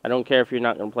 I don't care if you're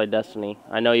not going to play Destiny.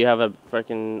 I know you have a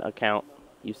freaking account.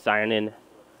 You sign in.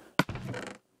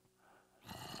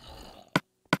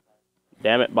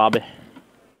 Damn it, Bobby.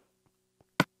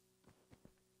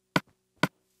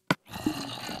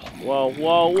 Whoa,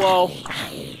 whoa, whoa.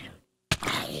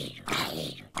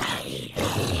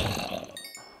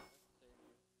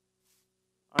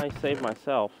 I saved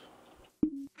myself.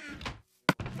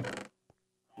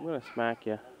 I'm going to smack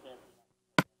you.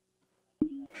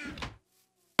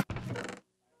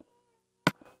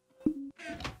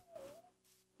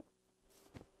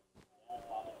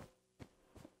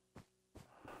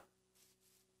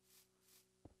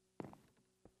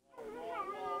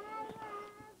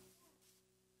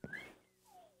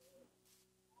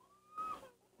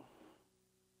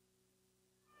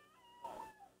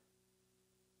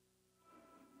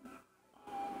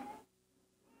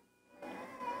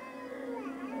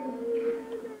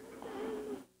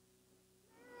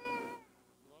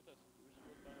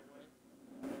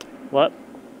 What?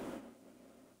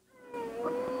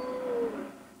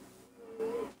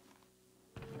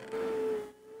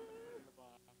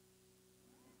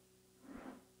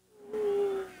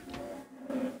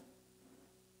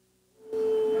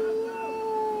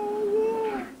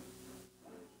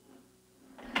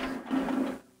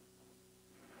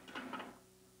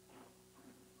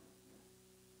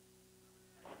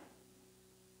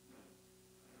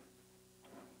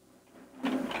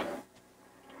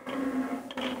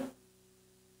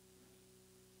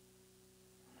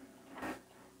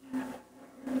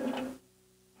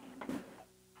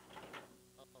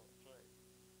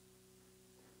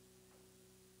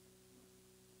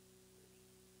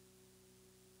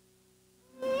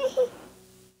 Oh, sorry.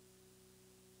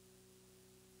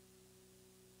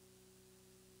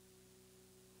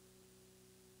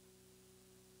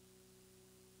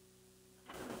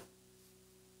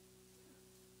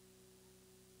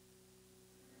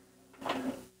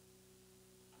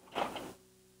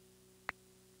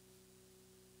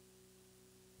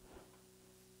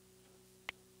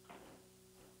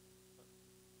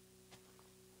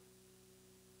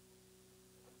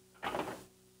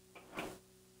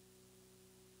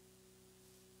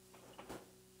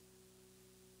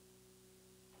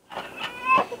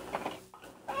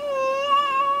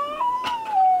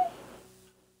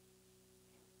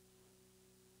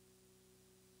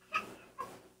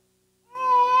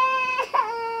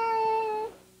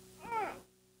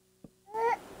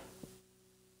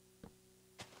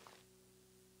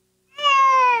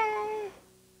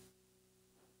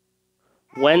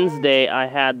 Wednesday, I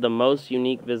had the most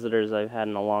unique visitors I've had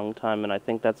in a long time, and I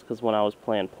think that's because when I was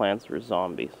playing Plants vs.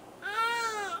 Zombies.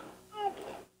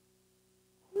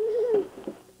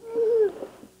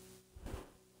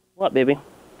 What, baby?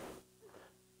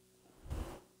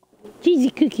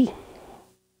 Cheesy cookie.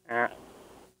 There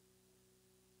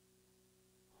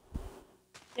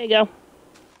you go.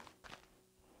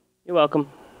 You're welcome.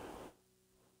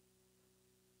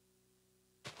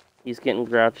 He's getting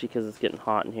grouchy because it's getting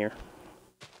hot in here.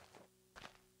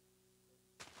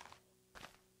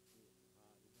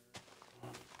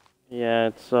 Yeah,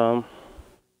 it's let's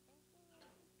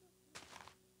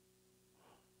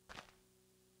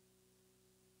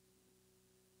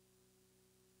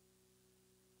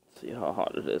see how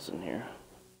hot it is in here.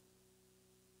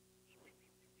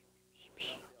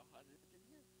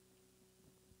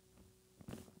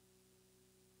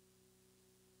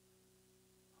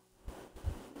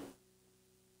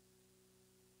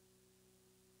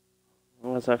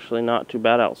 Well, it's actually not too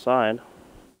bad outside.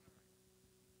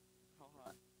 How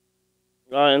hot?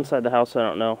 Inside the house, I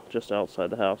don't know. Just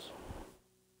outside the house.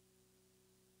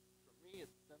 For me,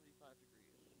 it's 75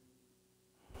 degrees.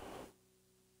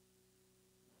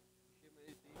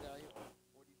 Humidity value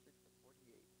 46 to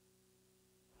 48.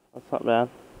 That's not bad.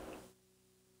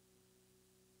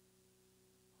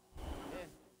 Yeah,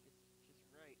 just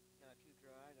right. Not too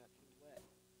dry, not too wet.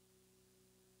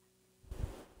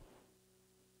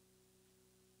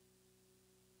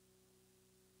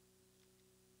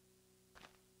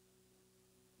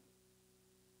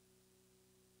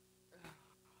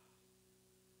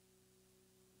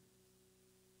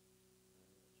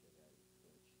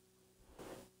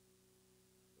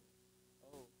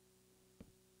 Oh.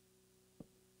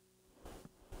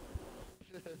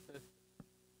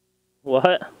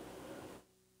 What?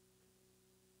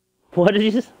 What did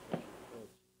you just...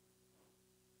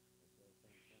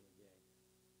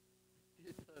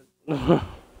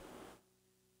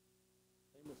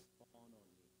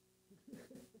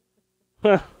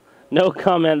 No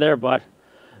comment there, bud.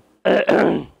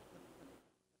 Yeah,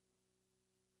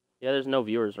 there's no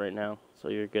viewers right now, so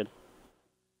you're good.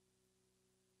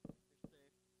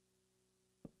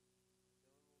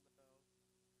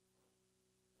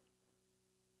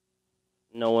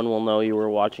 No one will know you were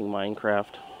watching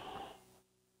Minecraft.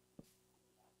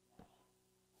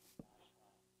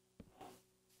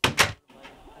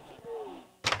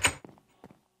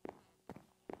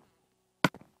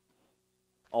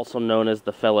 Also known as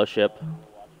the Fellowship.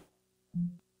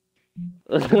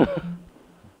 God.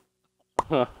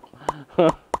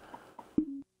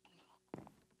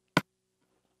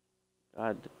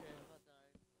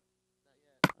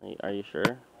 Are you sure?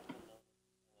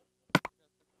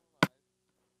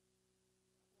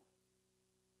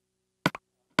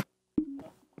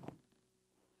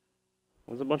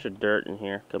 There's a bunch of dirt in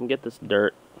here. Come get this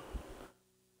dirt.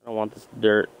 I don't want this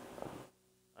dirt.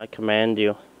 I command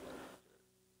you.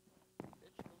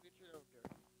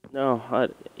 No,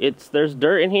 there's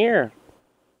dirt in here.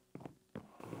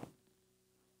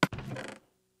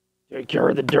 Take care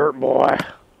of the dirt, boy.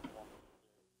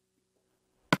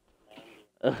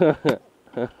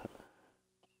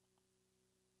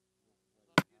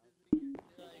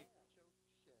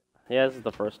 Yeah, this is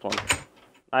the first one.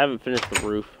 I haven't finished the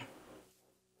roof.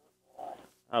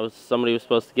 Somebody was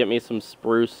supposed to get me some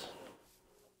spruce.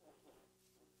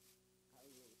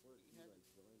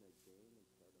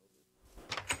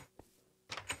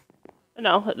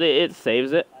 No, it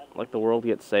saves it. Like the world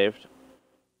gets saved.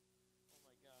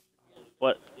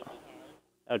 What?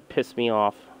 That would piss me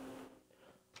off.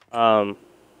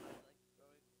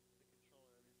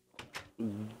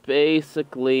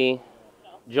 Basically,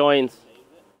 joins.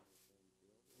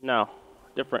 No,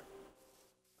 different.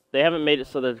 They haven't made it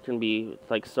so there can be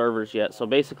like servers yet. So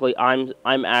basically, I'm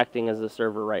acting as a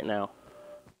server right now.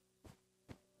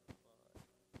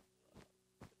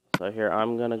 So here,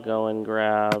 I'm gonna go and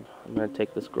grab. I'm gonna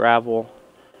take this gravel,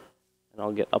 and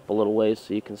I'll get up a little ways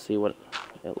so you can see what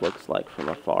it looks like from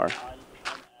afar.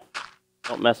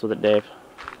 Don't mess with it, Dave.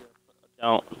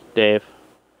 Don't, Dave.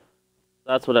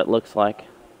 That's what it looks like.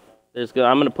 I'm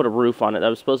gonna put a roof on it. I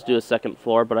was supposed to do a second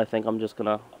floor, but I think I'm just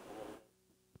gonna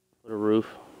put a roof.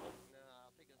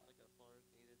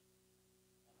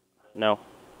 No.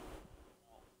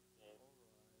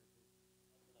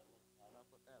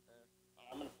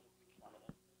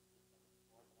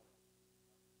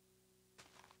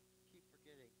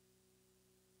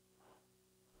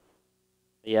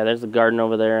 Yeah, there's a garden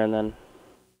over there, and then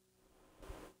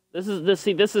this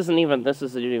isn't even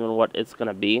what it's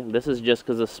gonna be. This is just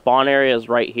because the spawn area is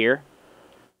right here,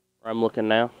 where I'm looking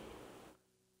now.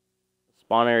 The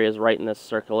spawn area is right in this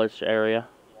circular-ish area.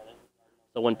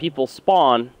 So when people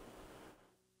spawn,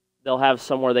 they'll have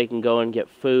somewhere they can go and get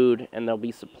food, and there'll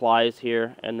be supplies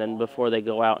here, and then before they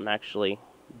go out and actually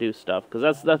do stuff,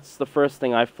 because that's the first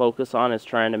thing I focus on, is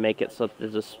trying to make it so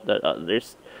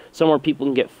there's somewhere people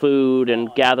can get food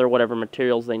and gather whatever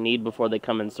materials they need before they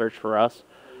come and search for us.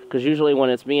 Because usually when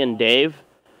it's me and Dave,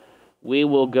 we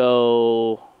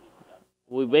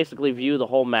basically view the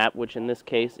whole map, which in this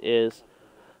case is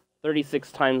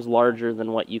 36 times larger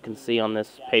than what you can see on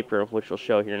this paper, which we'll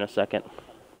show here in a second.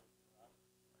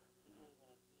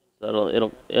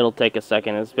 So it'll take a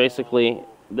second. It's basically,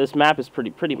 this map is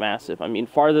pretty massive. I mean,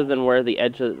 farther than where the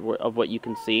edge of what you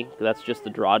can see. That's just the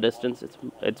draw distance.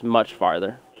 It's much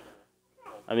farther.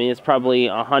 I mean, it's probably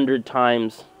 100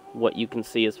 times what you can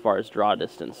see as far as draw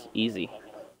distance, easy,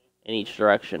 in each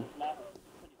direction.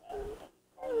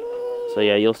 So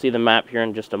yeah, you'll see the map here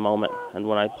in just a moment. And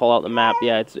when I pull out the map,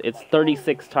 yeah, it's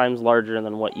 36 times larger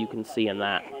than what you can see in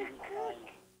that.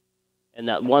 And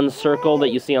that one circle that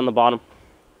you see on the bottom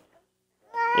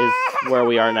is where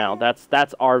we are now.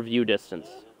 That's our view distance.